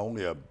fact, not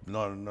only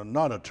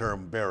not a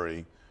term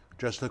bury,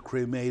 just to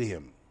cremate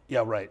him,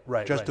 Yeah, right.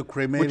 just right. to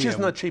cremate Which him, is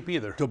not cheap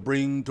either. to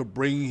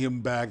bring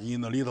him back in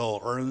the little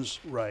urns,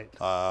 Right.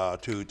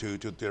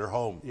 to their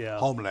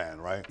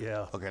homeland, right?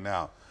 Yeah. Okay,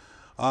 now,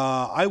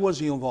 I was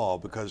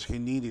involved because he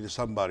needed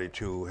somebody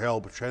to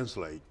help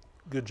translate.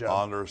 Good job.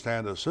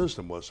 Understand the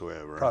system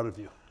whatsoever. Proud of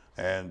you.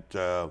 And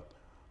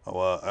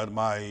at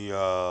my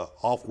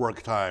off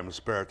work time,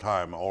 spare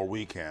time, or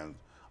weekend,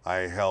 I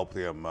helped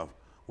him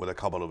with a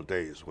couple of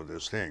days with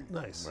this thing.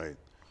 Nice.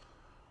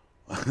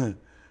 Right.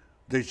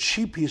 The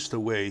cheapest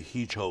way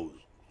he chose,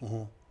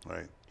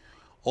 right?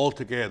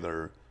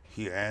 Altogether,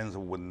 he ends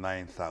with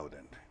 9,000.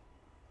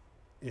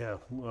 Yeah.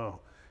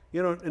 Well,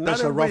 you know, and not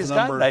That's a rough everybody's got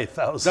number.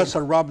 9,000. That's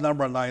a rough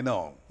number, and I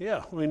know.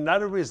 Yeah. I mean, not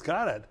everybody's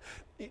got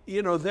it.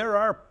 You know, there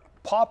are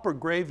pauper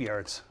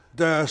graveyards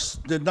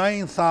The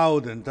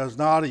 9,000 does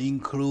not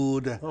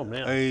include Oh,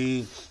 man.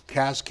 a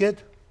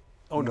casket.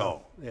 Oh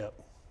no. Yeah.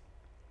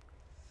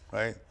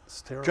 Right?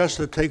 It's terrible. Just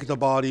to take the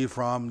body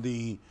from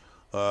the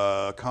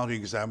county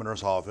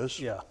examiner's office,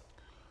 Yeah.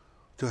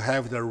 to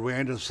have it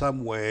rendered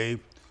some way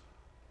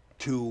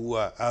to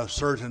a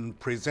certain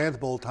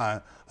presentable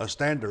time, a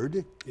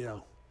standard, Yeah.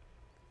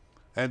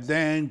 and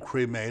then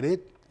cremate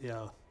it,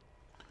 Yeah.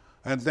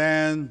 and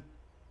then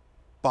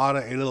bought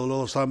a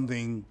little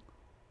something,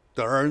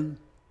 the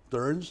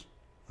urns,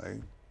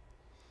 right?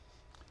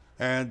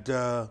 And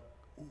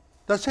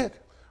that's it.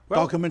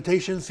 Well-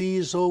 Documentation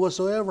fees or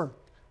whatsoever,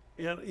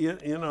 You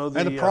know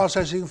and the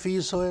processing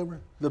fees whatsoever.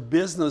 the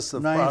business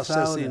of 9,000.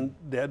 processing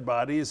dead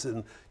bodies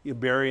and you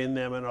burying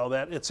them and all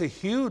that. It's a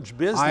huge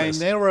business. I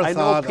never know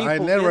thought people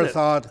in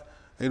it.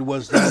 it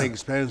was that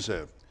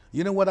expensive.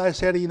 You know what I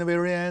said in the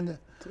very end?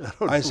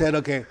 I said,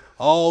 okay,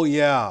 oh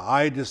yeah,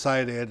 I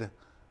decided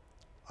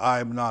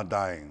I'm not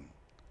dying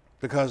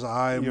because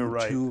You're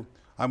right.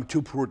 I'm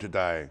too poor to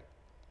die.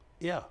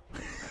 Yeah.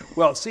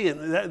 Well, see,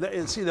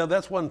 and see now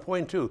that's one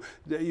point too.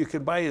 You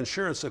can buy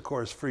insurance, of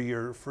course, for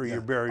your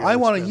burial. I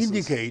want to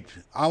expenses. indicate,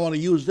 I want to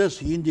use this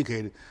to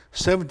indicate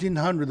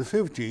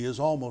 1,750 is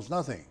almost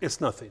nothing.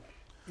 It's nothing.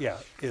 Yeah,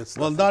 it's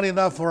Well, nothing. not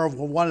enough for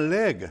one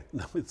leg.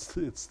 No, it's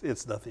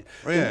nothing.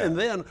 Yeah. And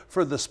then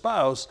for the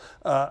spouse,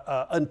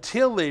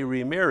 until they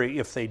remarry,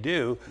 if they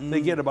do,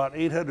 they get about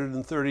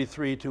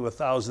 $833 to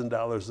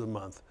 $1,000 a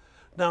month.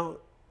 Now,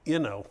 you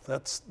know,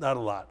 that's not a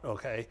lot,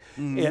 okay?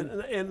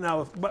 And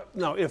now,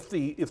 if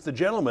the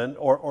gentleman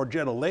or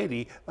gentle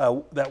lady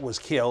that was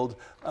killed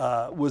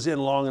was in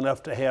long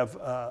enough to have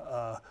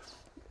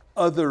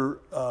other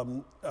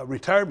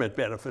retirement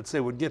benefits, they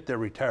would get their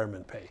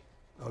retirement pay,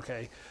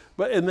 okay?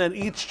 And then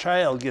each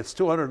child gets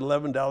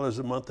 $211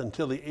 a month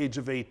until the age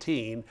of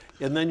 18,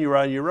 and then you're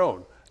on your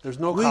own. There's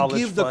no We college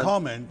give the fund.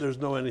 comment- There's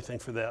no anything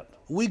for that.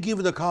 We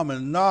give the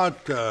comment not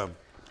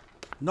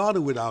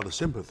without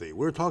sympathy.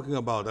 We're talking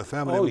about a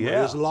family Oh, member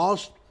yeah. is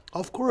lost,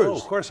 of course. Oh,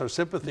 of course, our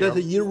sympathy. That's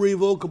an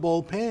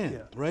irrevocable pain, Yeah.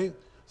 right?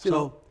 You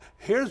know,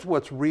 here's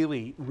what's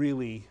really,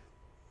 really,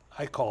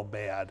 I call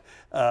bad.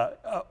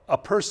 A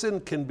person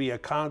can be a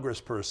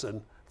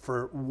congressperson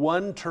for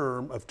one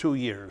term of 2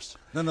 years.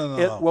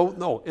 No. Well,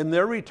 no, and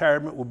their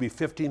retirement will be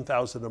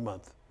 $15,000 a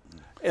month,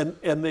 and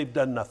they've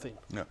done nothing.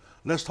 Yeah.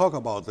 Let's talk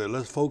about that.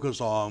 Let's focus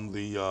on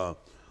the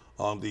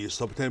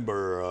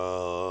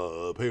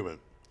September payment,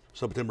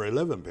 September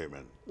 11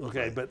 payment.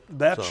 Okay, right? but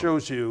that So-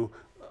 shows you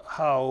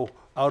how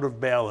out of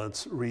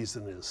balance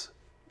reason is.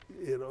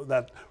 You know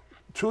that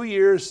 2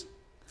 years,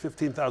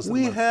 $15,000 a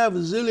We month. have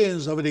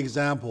zillions of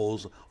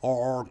examples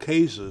or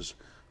cases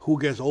who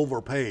gets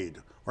overpaid,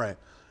 right?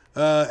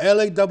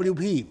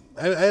 LAWP,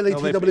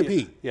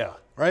 LATWP, Yeah,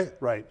 right?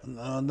 right.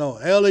 No,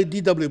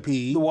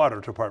 LADWP, The water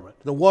department.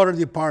 the water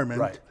department,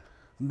 Right.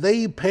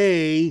 they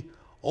pay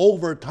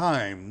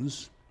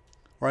overtimes,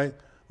 right?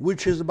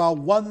 Which is about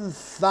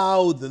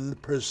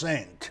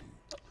 1,000%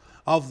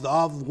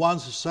 of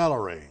one's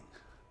salary.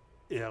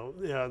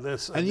 Yeah,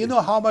 this. And you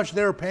know how much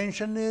their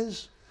pension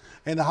is,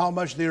 and how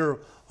much their,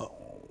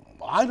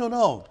 I don't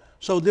know.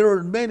 So there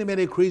are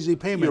many crazy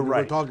payments You're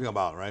right. we're talking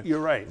about, right? You're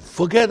right.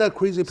 Forget that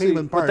crazy See,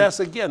 payment part. but that's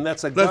a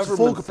Let's government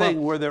focus thing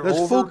on- where they're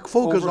let's focus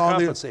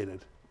overcompensated.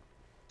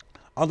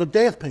 on the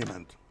death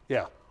payment,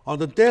 Yeah. on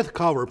the death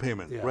cover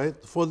payment, Yeah. right?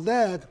 For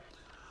that,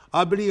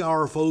 I believe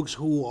our folks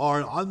who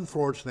are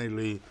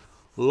unfortunately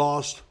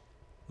lost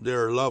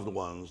their loved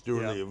ones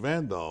during Yeah. the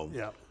event, though.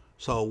 Yeah.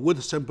 So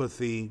with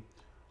sympathy,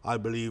 I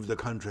believe the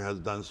country has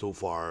done so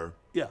far.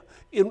 Yeah.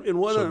 In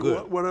one, So other,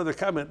 good. one other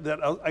comment that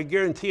I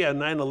guarantee on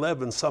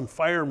 9/11, some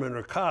fireman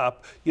or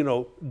cop,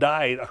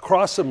 died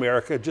across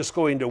America just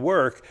going to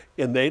work,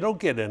 and they don't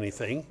get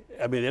anything.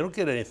 I mean, they don't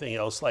get anything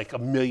else like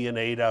 $1.8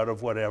 million out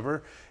of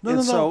whatever.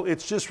 So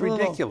it's just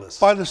ridiculous.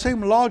 By the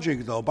same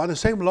logic, though,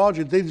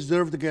 they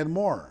deserve to get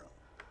more.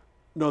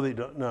 No, they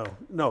don't.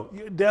 No.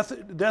 Death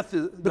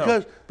is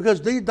no.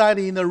 Because they died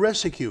in a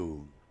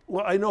rescue.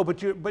 Well, I know,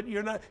 but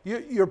you're not.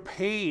 You're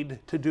paid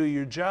to do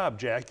your job,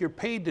 Jack. You're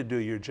paid to do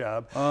your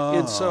job,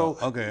 and so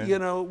okay.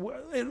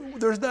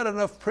 there's not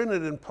enough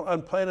printed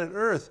on planet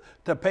Earth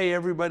to pay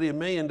everybody $1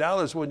 million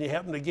when you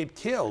happen to get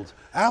killed.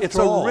 It's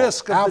a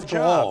risk of the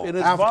job, and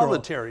it's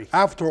voluntary.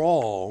 After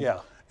all, Yeah.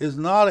 it's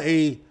not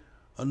a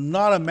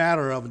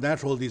matter of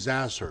natural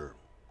disaster.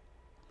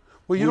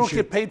 Well, you don't Which-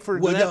 get paid for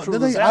well, natural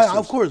no, disasters.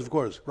 Of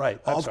course. Right,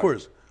 I'm Of sorry.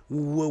 course.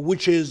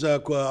 Which is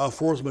a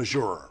force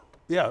majeure.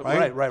 Yeah,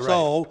 right.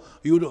 So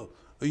you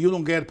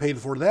don't get paid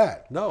for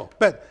that. No.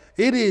 But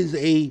it is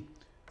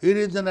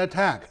an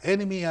attack,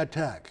 enemy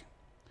attack,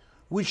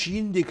 which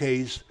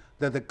indicates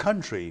that the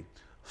country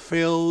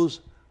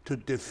fails to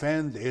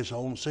defend its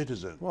own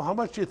citizens. Well, how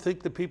much do you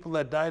think the people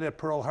that died at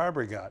Pearl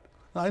Harbor got?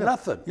 I know.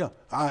 Nothing. Yeah.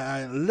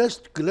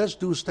 Let's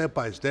do step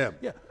by step.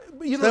 Yeah.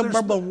 But, Step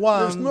number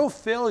one. There's no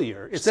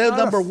failure. It's Step not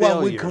number a one,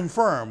 we failure.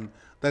 confirm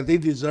that they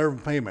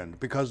deserve payment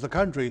because the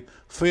country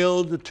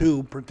failed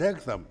to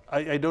protect them.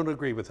 I don't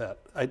agree with that.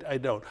 I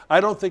don't.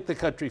 I don't think the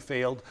country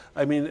failed.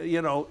 I mean,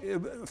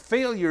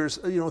 failures,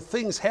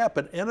 things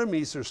happen.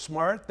 Enemies are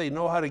smart. They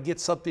know how to get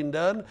something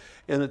done.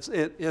 And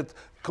it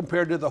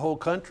compared to the whole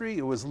country,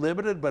 it was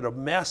limited, but a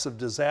massive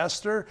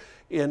disaster.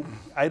 And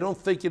I don't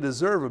think you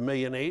deserve $1.8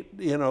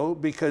 million,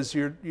 because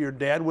your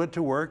dad went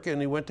to work and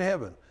he went to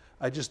heaven.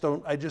 I just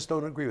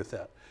don't agree with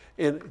that.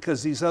 And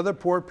because these other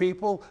poor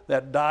people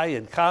that die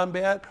in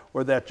combat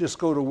or that just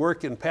go to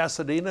work in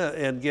Pasadena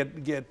and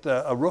get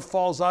a roof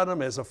falls on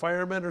them as a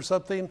fireman or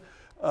something,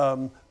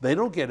 they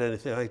don't get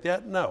anything like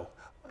that. No,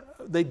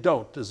 they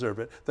don't deserve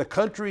it. The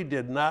country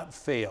did not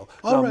fail.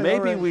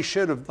 Maybe we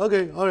should have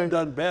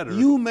done better.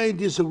 You may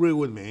disagree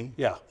with me.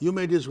 Yeah. You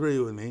may disagree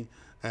with me,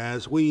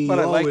 as we But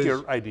always, I like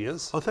your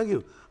ideas. Oh, thank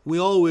you. We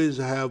always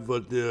have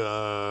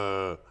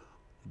a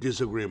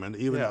disagreement,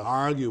 even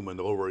argument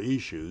over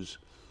issues,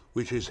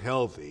 which is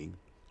healthy,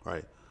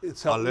 right?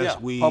 It's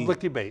healthy, public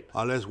debate.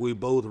 Unless we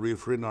both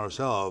refrain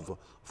ourselves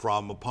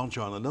from a punch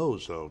on the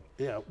nose. So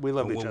yeah, we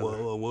love each other.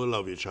 We'll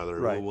love each other.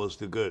 Right. We're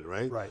still good,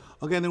 right? Right.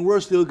 Okay, then we're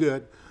still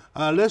good.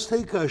 Let's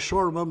take a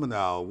short moment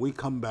now. We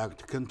come back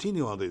to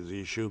continue on this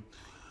issue.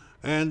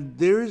 And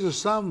there is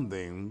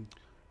something,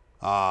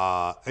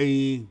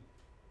 the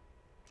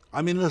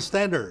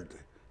standard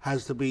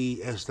has to be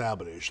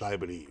established, I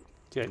believe.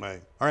 Okay.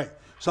 Right. All right.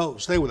 So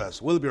stay with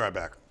us. We'll be right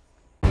back.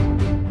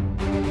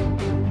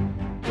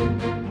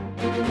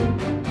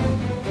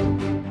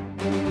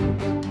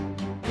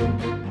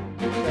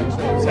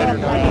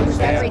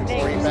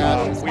 Everything is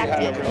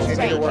expected to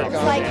change. It's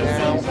like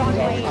seeing John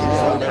Wayne.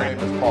 My name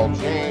is Paul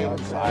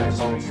James. I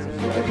host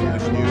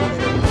English news.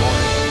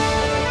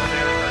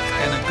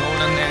 And a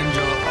Golden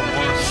Angel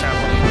Award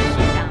ceremony.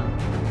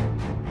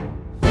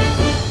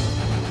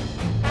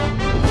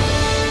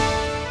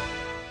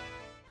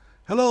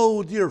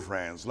 Hello, dear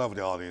friends,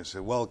 lovely audience.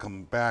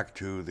 Welcome back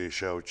to the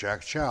show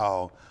Jack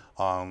Chow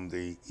on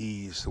the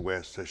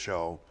East-West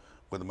show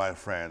with my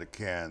friend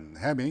Ken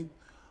Hemming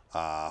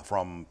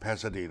from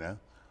Pasadena.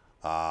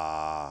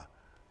 CPA,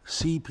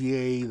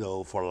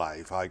 though, for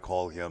life. I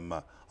call him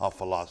a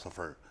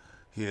philosopher.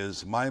 He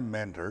is my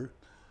mentor.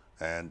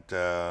 And,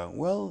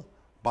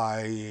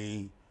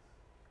 by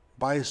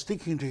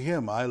sticking to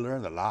him, I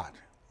learned a lot,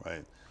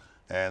 right?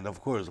 And,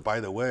 of course, by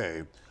the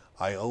way,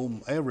 I owe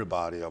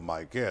everybody of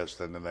my guests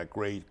and a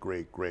great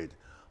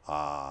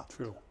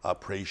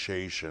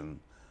appreciation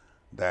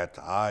that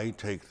I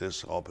take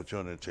this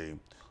opportunity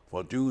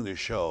for doing the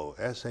show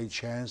as a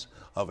chance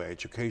of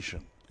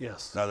education.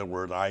 Yes. In other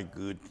words, I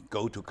could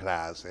go to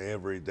class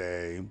every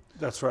day.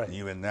 That's right.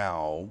 Even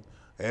now,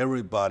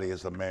 everybody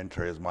is a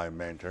mentor, is my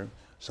mentor.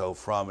 So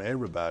from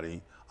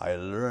everybody, I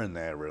learn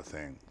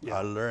everything. Yeah.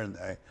 I learned,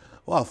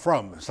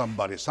 from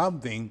somebody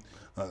something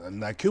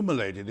and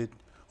accumulated it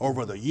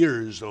over the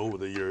years,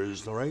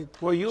 right?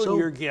 Well, you and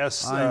your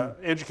guests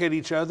educate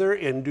each other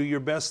and do your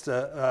best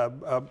to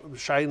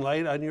shine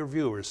light on your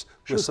viewers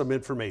with some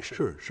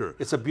information. Sure.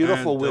 It's a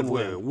beautiful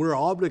win-win. We're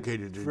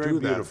obligated to do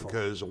that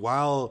because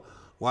while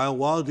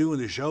doing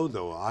the show,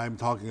 though, I'm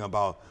talking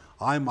about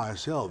I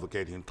myself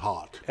getting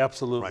taught.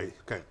 Absolutely. Right,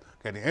 okay,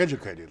 getting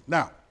educated.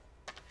 Now,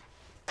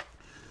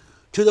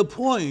 to the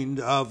point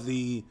of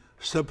the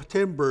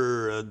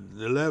September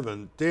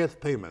 11th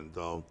death payment,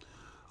 though,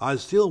 I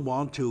still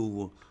want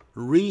to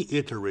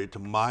reiterate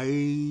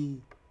my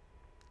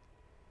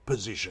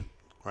position,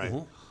 right?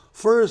 Mm-hmm.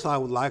 First, I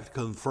would like to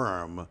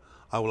confirm,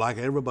 I would like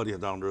everybody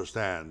to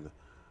understand,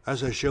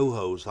 as a show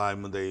host,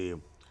 I'm the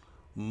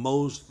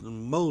one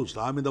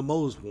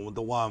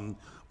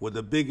with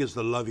the biggest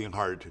loving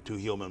heart to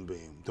human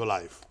being, to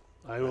life.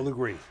 I will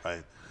agree.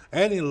 Right.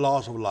 Any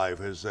loss of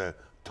life is a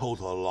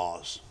total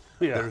loss.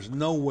 Yeah. There's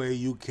no way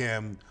you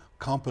can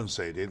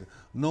compensate it.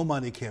 No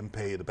money can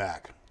pay it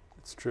back.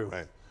 It's true.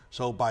 Right.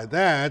 So by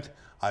that,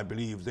 I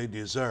believe they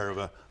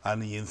deserve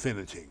an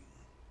infinity.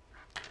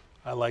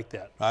 I like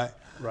that. Right?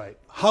 Right.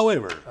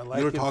 However,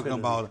 like you're talking infinity.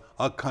 about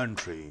a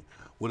country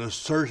with a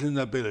certain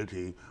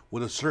ability,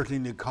 with a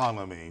certain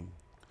economy,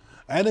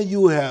 and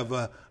you have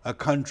a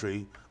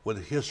country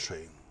with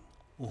history.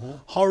 Mm-hmm.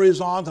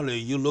 Horizontally,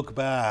 you look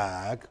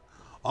back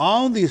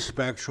on the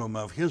spectrum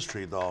of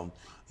history, though,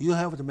 you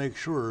have to make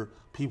sure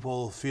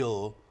people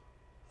feel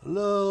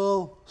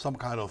some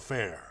kind of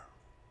fair.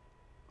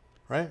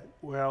 Right?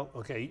 Well,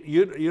 okay.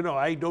 You know,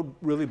 I don't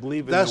really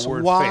believe in That's the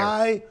word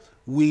why fair.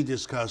 we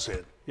discuss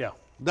it. Yeah.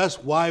 That's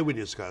why we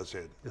discuss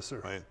it. Yes,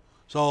 sir. Right.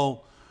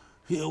 So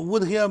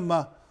with him,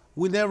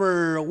 we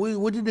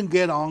didn't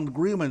get on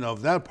agreement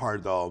of that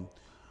part, though.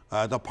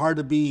 The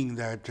part being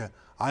that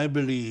I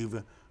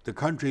believe the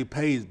country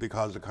pays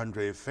because the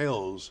country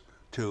fails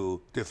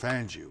to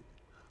defend you.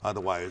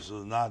 Otherwise,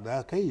 it's not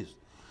that case.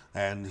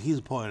 And his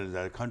point is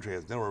that the country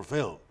has never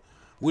failed.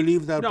 We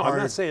leave that part. No, I'm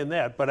not saying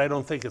that, but I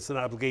don't think it's an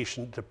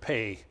obligation to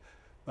pay.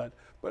 But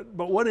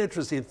one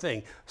interesting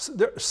thing,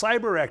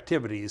 cyber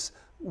activities,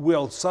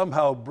 will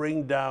somehow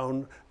bring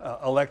down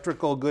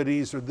electrical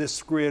goodies or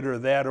this grid or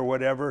that or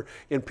whatever,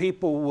 and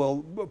people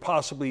will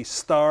possibly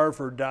starve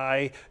or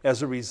die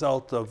as a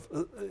result of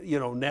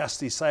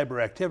nasty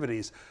cyber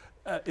activities.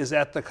 Is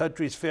that the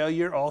country's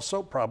failure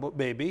also? Probably,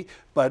 maybe.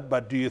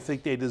 But do you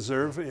think they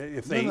deserve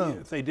if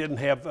they didn't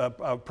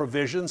have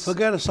provisions?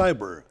 Forget a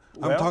cyber.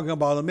 I'm Well- talking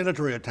about a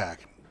military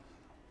attack.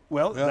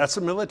 Well, that's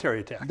a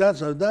military attack.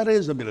 That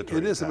is a military attack.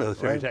 It is a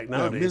military right? attack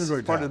nowadays. military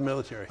It's part attack. of the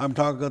military. I'm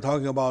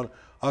talking about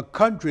a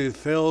country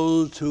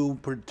fails to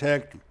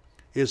protect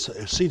its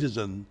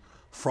citizen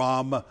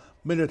from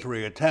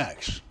military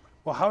attacks.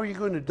 Well, how are you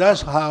going to?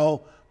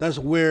 That's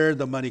where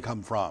the money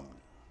come from.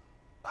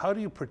 How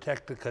do you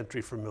protect the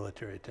country from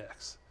military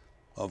attacks?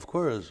 Of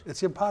course,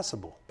 It's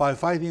impossible. by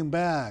fighting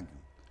back.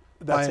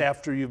 That's By-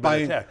 after you've by-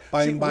 been attacked.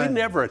 by- See, by- we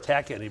never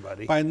attack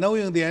anybody. By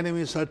knowing the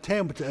enemy's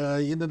attempt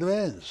in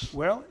advance.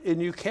 Well,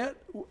 and you can't.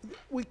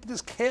 We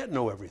just can't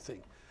know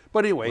everything.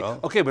 But anyway, Well-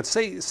 okay. But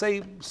say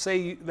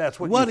that's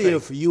what. What you think.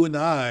 if you and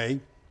I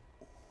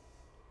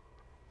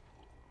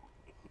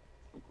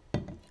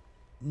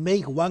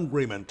make one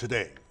agreement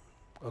today?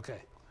 Okay.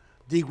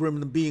 The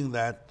agreement being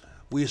that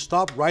we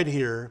stop right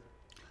here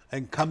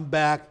and come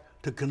back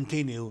to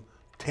continue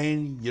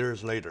 10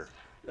 years later.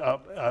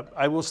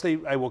 I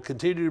will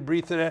continue to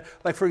breathe to that.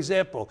 Like, for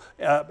example,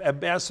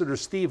 Ambassador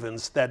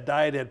Stevens that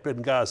died at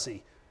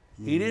Benghazi,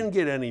 he didn't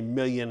get any $1.8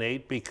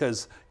 million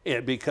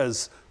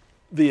because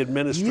the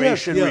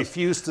administration Yes, yes.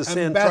 refused to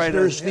send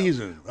Ambassador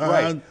Stevens,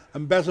 Right.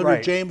 Ambassador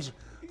Right. James.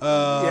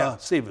 Yeah,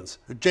 Stevens.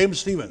 James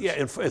Stevens. Yeah,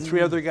 and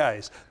three other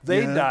guys.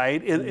 They Yeah.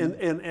 died,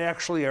 and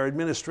actually our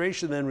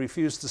administration then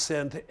refused to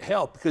send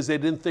help because they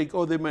didn't think,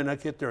 they might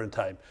not get there in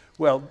time.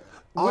 Well,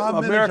 Our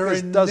America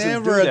military doesn't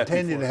never do that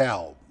attended before.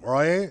 help,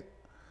 right?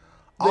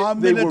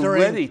 They were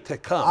ready to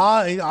come.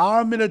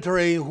 Our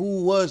military,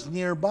 who was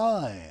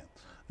nearby,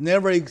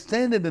 never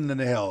extended in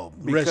the help,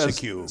 Because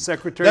rescue.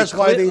 Secretary That's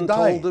why Clinton they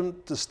died. told them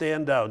to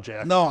stand down,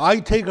 Jack. No, I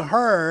take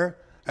her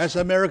as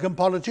American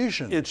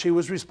politician. And she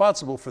was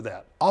responsible for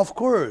that. Of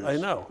course. I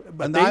know,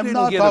 but And they I'm didn't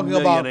not get talking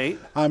 $1.8 about. million.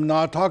 I'm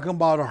not talking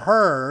about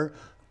her,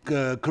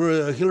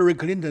 Hillary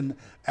Clinton,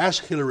 as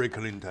Hillary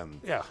Clinton.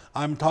 Yeah.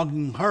 I'm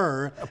talking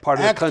her. A part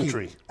of the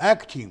country.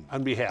 Acting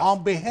On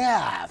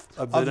behalf.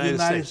 of the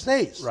United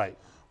States. Right.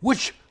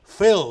 Which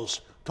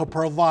fails to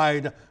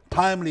provide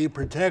timely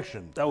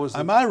protection. That was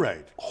Am I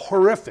right?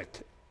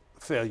 Horrific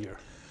failure.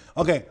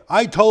 Okay,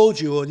 I told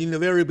you in the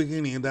very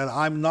beginning that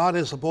I'm not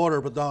a supporter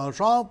of Donald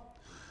Trump.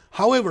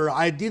 However,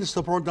 I did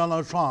support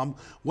Donald Trump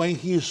when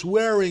he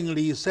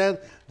swearingly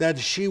said that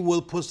she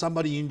will put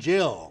somebody in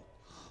jail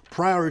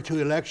prior to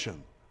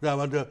election,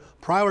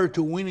 prior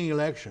to winning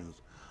elections.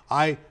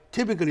 I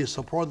typically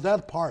support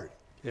that part.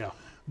 Yeah.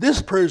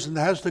 This person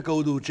has to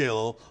go to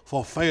jail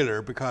for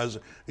failure because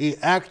he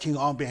acting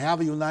on behalf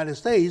of the United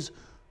States,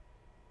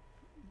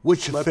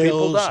 which Let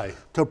people fails die.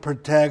 to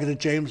protect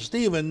James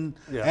Stevens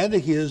Yeah. and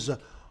his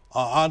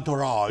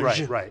entourage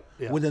Right,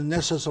 yeah. with the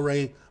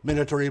necessary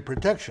military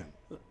protection.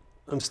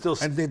 I'm still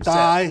And they sad.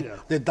 die. Yeah,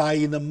 They die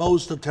in the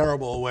most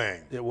terrible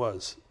way. it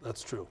was.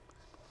 That's true.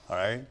 All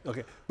right.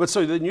 Okay. But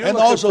so then you're And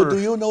looking also, for, do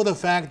you know the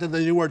fact that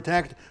they were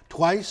attacked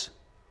twice?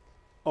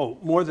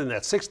 more than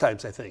that, 6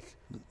 times, I think,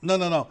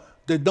 No.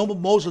 The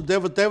most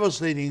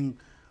devastating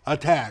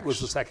attacks was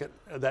the second,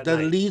 that that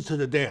night. lead to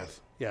the death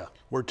Yeah.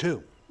 were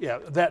 2. Yeah,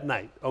 that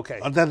night. Okay.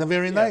 On that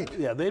very night.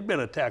 Yeah, they'd been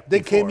attacked They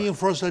before. came in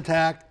first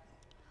attack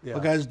Yeah.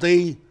 because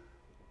they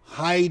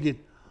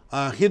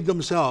hid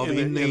themselves In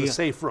in the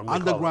safe room, they call it.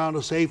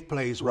 underground safe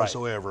place Right.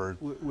 whatsoever,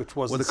 Which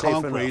wasn't with the safe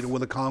concrete, enough.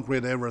 with the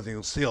concrete,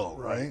 everything still,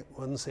 right?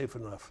 Wasn't safe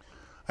enough.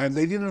 And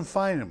they didn't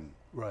find him.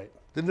 Right.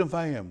 They didn't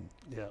find him.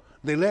 Yeah.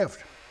 They left.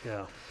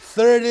 Yeah.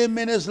 30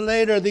 minutes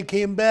later, they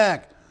came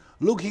back,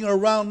 looking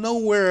around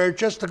nowhere,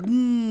 just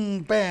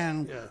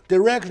bang, Yeah.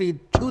 directly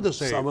to the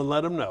safe. Someone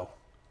let them know.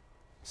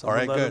 Someone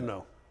right, let good. them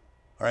know.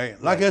 All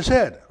right, like I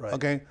said, Right.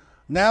 okay,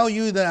 now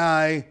you and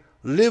I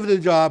leave the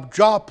job,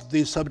 drop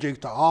the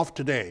subject off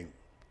today.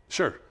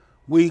 Sure.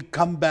 We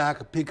come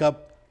back, pick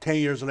up 10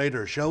 years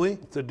later, shall we?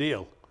 It's a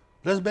deal.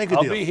 Let's make a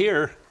I'll deal be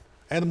here.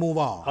 and move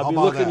on. I'll How be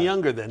about looking that?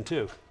 younger then,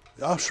 too.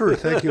 Oh, sure,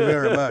 thank you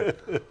very much.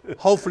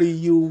 Hopefully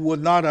you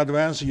would not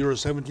advance your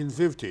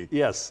 1750.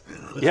 Yes.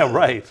 Yeah,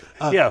 right.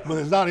 Yeah. But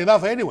it's not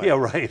enough anyway. Yeah,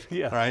 right.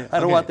 Yeah. All right, I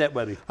don't okay. want that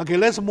money. Okay,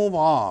 let's move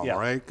on. Yeah. All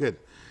right, good.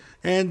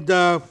 And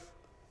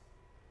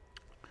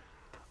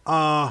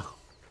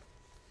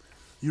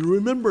you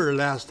remember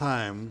last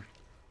time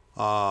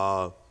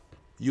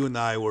you and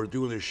I were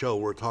doing the show,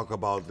 we're talking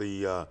about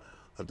the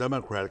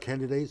Democrat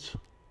candidates,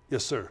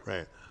 Yes, sir.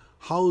 right?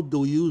 How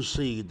do you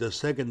see the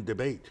second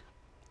debate?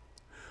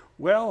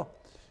 Well,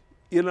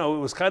 it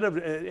was kind of,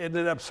 it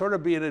ended up sort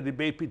of being a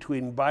debate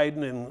between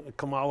Biden and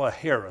Kamala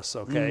Harris,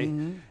 okay?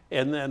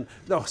 And then,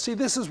 no, see,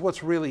 this is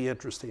what's really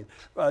interesting.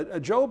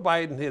 Joe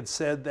Biden had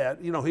said that,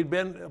 he'd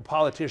been a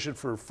politician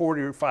for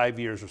 45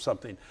 years or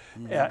something,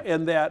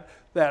 and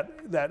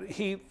that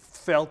he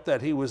felt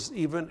that he was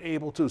even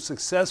able to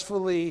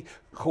successfully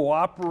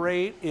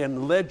cooperate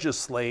and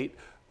legislate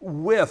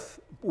with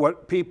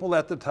what people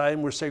at the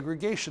time were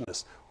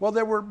segregationists. Well,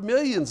 there were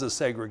millions of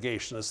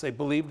segregationists. They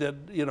believed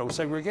in,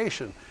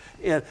 segregation.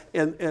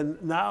 And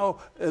now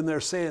they're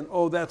saying,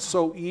 oh, that's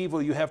so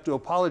evil, you have to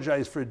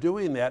apologize for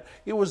doing that.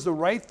 It was the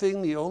right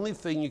thing, the only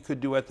thing you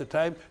could do at the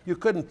time. You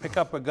couldn't pick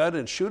up a gun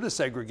and shoot a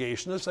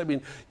segregationist. I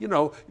mean,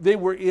 they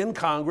were in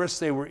Congress,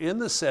 they were in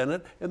the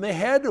Senate, and they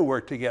had to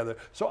work together.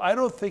 So I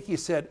don't think he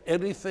said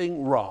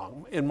anything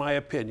wrong, in my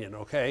opinion,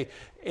 okay?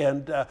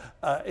 And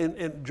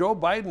Joe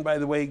Biden, by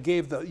the way,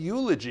 gave the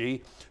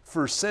eulogy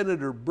for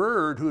Senator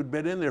Byrd, who had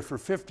been in there for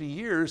 50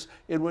 years,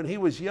 and when he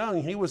was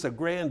young, he was a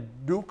Grand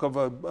Duke of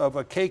a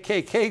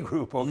KKK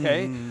group,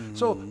 okay?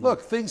 So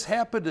look, things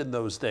happened in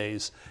those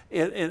days,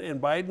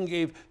 and Biden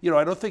gave,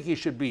 I don't think he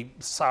should be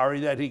sorry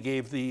that he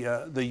gave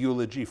the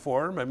eulogy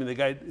for him. I mean, the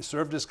guy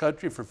served his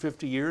country for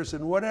 50 years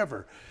and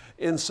whatever.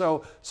 And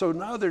so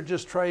now they're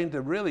just trying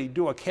to really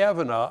do a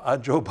Kavanaugh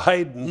on Joe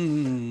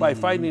Biden by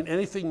finding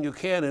anything you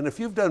can. And if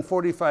you've done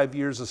 45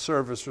 years of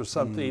service or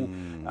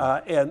something,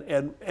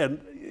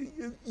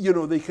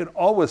 they can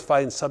always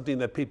find something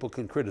that people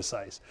can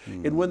criticize.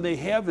 And when they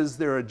have as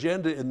their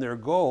agenda and their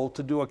goal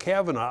to do a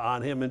Kavanaugh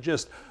on him and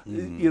just,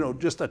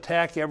 just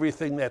attack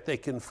everything that they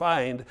can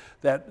find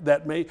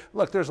that may,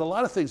 look, there's a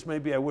lot of things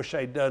maybe I wish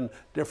I'd done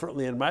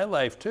differently in my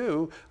life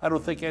too. I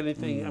don't think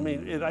anything, I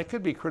mean, I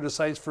could be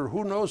criticized for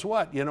who knows what.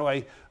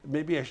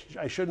 Maybe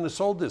I shouldn't have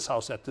sold this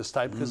house at this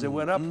time because it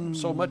went up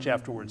so much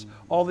afterwards.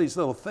 All these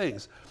little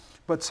things.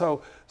 But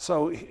so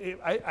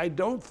I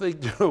don't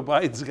think Joe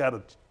Biden's got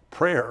a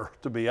prayer,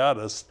 to be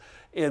honest,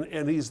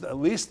 and he's at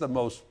least the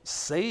most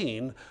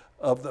sane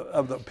of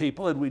the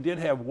people. And we did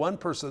have one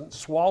person,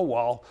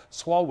 Swalwell,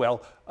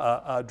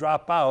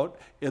 drop out,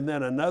 and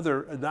then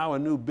now a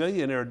new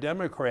billionaire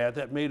Democrat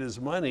that made his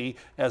money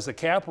as a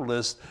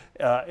capitalist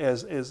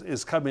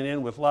is coming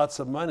in with lots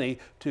of money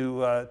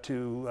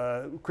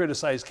to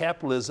criticize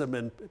capitalism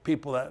and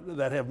people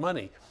that have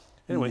money.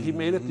 Anyway, he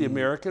made it the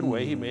American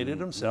way. He made it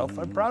himself.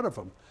 I'm proud of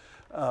him.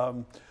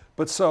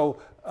 But so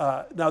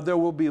now there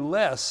will be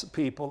less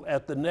people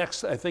at the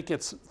next, I think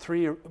it's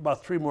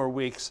about 3 more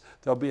weeks,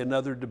 there'll be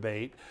another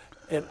debate.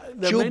 And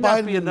there may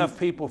not be enough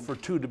people for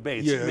 2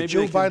 debates. Yeah, maybe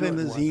Joe Biden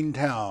is in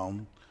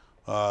town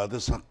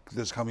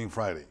this coming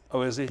Friday.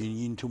 Oh, is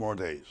he? In 2 more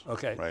days.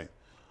 Okay. Right.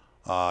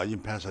 In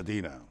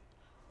Pasadena.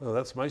 Oh,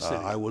 that's my city.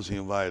 I was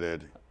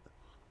invited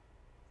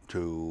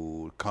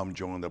to come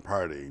join the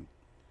party,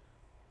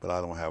 but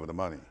I don't have the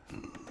money.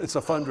 It's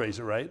a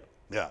fundraiser, right?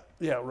 Yeah.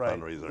 Yeah, right.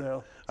 Fundraiser.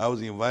 Yeah. I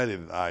was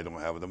invited. I don't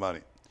have the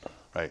money.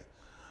 Right.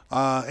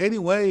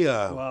 Anyway.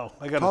 Wow,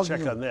 I got to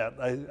check on that.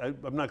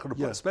 I'm not going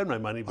to spend my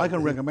money. But I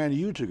can recommend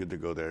you to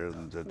go there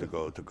and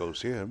to go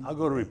see him. I'll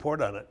go to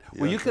report on it.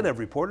 Well, you can have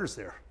reporters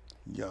there.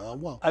 Yeah.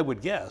 Well. I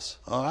would guess.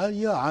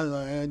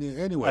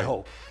 Anyway. I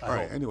hope. All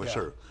right. Anyway, yeah.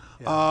 sure.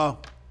 Yeah.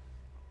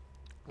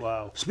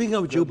 Wow. Speaking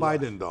of Joe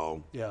Biden,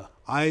 though. Yeah.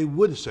 I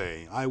would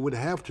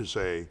have to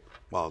say.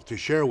 Well, to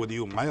share with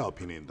you my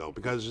opinion, though,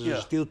 because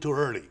it's still too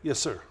early. Yes,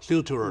 sir.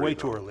 Still too early. Way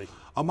too early.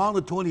 Among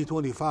the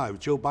 2025,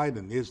 Joe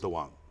Biden is the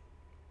one,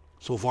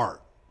 so far,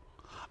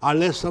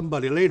 unless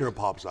somebody later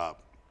pops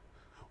up.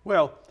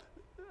 Well,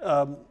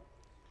 I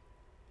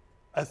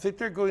think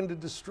they're going to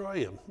destroy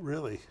him,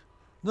 really.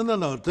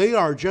 No. They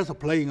are just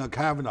playing a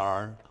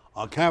Kavanaugh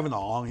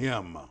on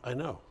him. I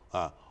know.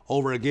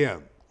 Over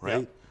again,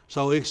 right? Yeah.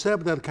 So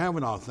except that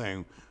Kavanaugh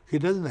thing, he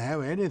doesn't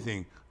have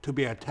anything to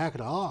be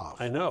attacked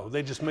off. I know.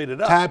 They just made it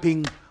up.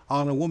 Tapping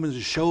on a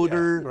woman's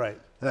shoulder,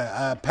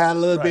 pat a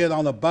little bit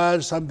on the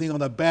butt, something on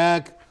the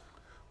back.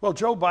 Well,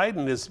 Joe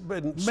Biden has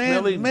been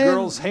smelling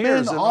girls'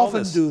 hairs men and all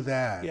often this. do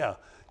that. Yeah.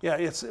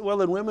 It's and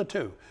women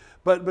too,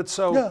 but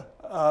so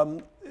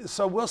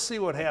so we'll see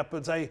what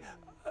happens.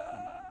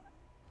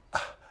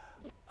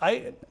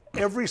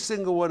 Every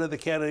single one of the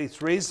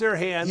candidates raised their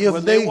hand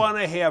when they want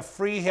to have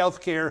free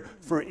health care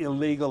for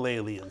illegal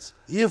aliens.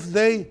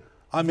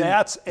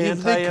 That's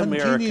anti-American.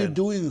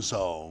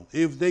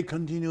 If they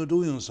continue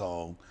doing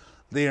so,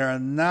 they are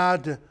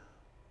not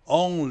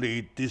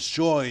only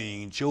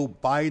destroying Joe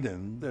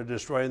Biden. They're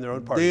destroying their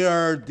own party. They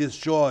are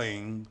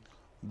destroying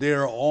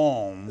their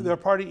own Their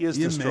party is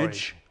image.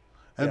 destroyed.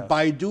 And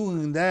by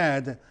doing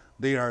that,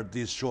 they are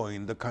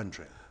destroying the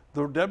country.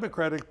 The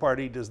Democratic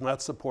Party does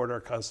not support our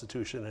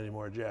Constitution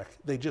anymore, Jack.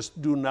 They just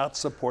do not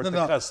support the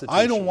Constitution.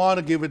 I don't want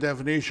to give a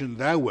definition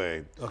that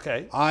way.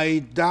 Okay. I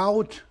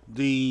doubt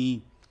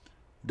the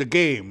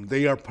game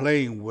they are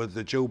playing with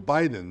the Joe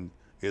Biden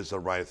is the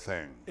right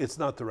thing. It's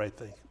not the right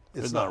thing.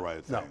 It's not the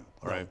right thing. No.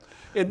 Right.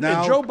 And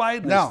Joe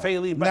Biden is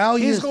failing. But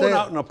he's going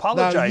out and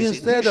apologizing. He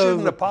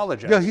shouldn't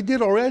apologize. Yeah, he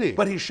did already.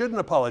 But he shouldn't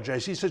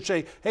apologize. He should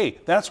say, hey,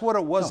 that's what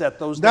it was at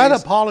those days. That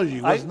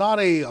apology was not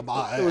an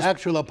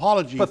actual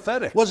apology.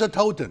 Pathetic. Was a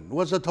token.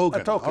 A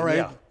token, all right?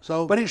 Yeah.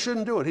 So, but he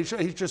shouldn't do it. He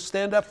should just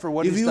stand up for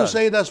what he's done. If you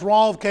say that's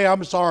wrong, okay,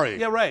 I'm sorry.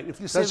 Yeah, right.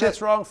 If you say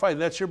that's wrong, fine.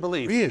 That's your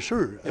belief. Yeah,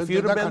 sure. If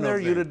you'd have been there,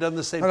 you'd have done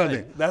the same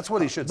thing. That's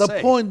what he should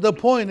say. The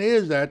point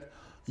is that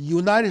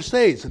United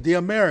States, the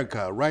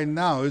America right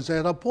now is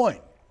at a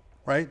point,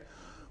 right?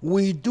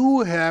 We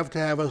do have to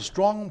have a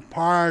strong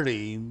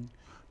party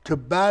to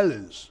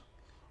balance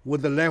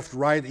with the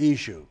left-right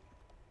issue.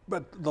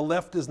 But the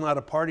left is not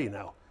a party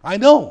now. I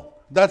know.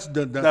 That's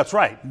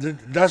right.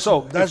 That's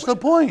the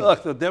point.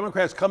 Look, the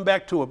Democrats come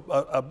back to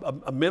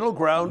a middle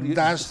ground.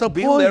 That's the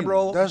be point.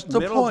 liberal. That's the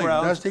middle point.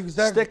 Ground, That's the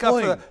exact stick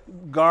point. Up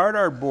guard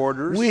our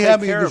borders. We take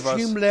have care of us.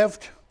 extreme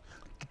left.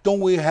 Don't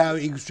we have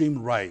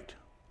extreme right?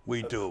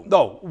 We do.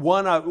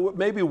 No,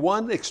 maybe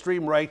one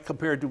extreme right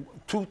compared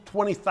to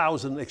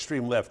 20,000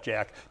 extreme left,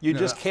 Jack. You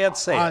just can't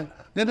say it.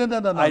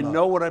 No. I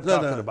know what I'm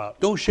talking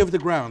about. Don't shift the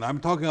ground. I'm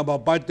talking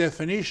about, by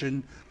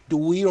definition, do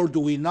we or do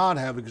we not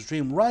have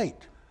extreme right?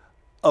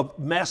 Of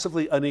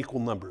massively unequal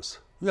numbers.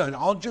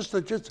 Yeah, just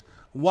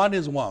one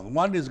is one.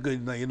 One is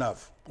good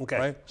enough. Okay,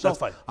 right? that's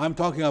fine. I'm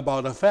talking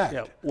about a fact.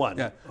 Yeah, one.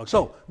 Yeah. Okay.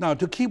 So now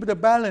to keep the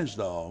balance,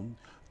 though,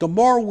 the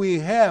more we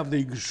have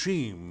the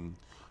extreme,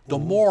 the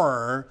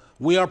more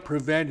we are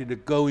prevented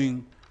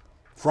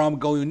from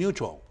going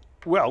neutral.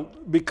 Well,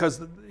 because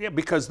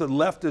the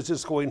left is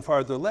just going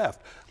farther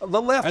left.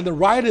 The left And the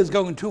right is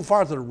going too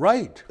far to the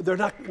right. they're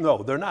not.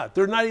 No, they're not.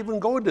 They're not even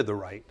going to the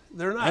right.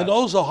 They're not. And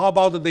also, how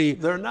about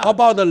They're not. how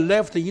about the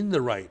left in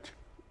the right?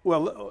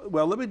 Well,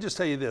 let me just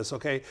tell you this,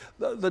 okay?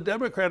 The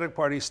Democratic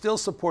Party still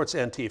supports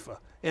Antifa.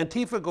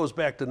 Antifa goes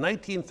back to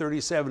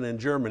 1937 in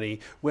Germany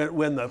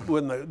when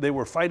they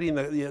were fighting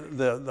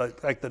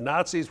the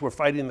Nazis were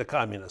fighting the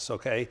communists,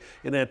 okay?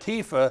 And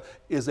Antifa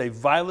is a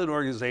violent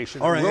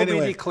organization. All right, will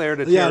anyway, be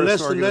declared a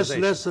terrorist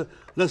organization.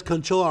 Let's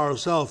control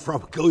ourselves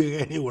from going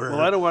anywhere.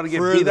 Well, I don't want to get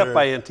further. beat up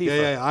by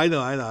Antifa. Yeah, I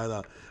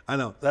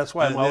know. That's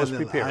why I'm always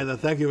prepared. I know.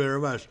 Thank you very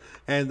much.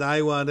 And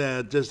I want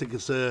to just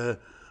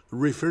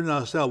refer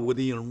ourselves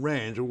within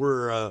range.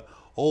 We're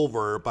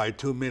over by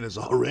 2 minutes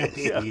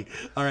already. Yeah.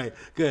 All right,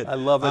 good. I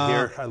love it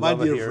here. My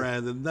dear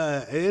friend, and,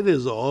 it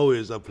is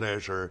always a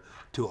pleasure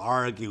to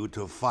argue,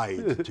 to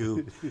fight,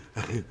 to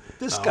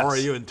discuss, or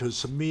even to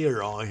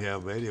smear on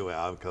him. Anyway,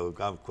 I'm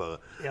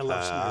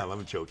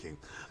joking.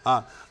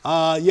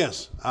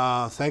 Yes,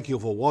 thank you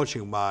for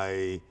watching,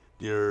 my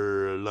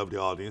dear lovely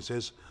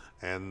audiences,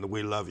 and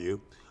we love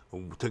you.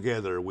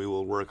 Together, we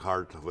will work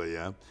hard for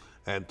you.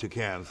 And to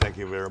Ken, thank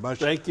you very much.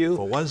 Thank you.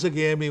 For once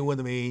again being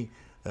with me.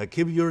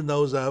 Keep your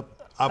nose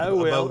up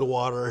above the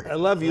water. I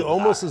love you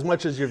almost as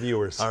much as your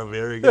viewers.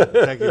 Very good.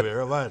 Thank you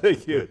very much.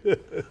 Thank you.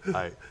 Good. All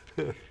right.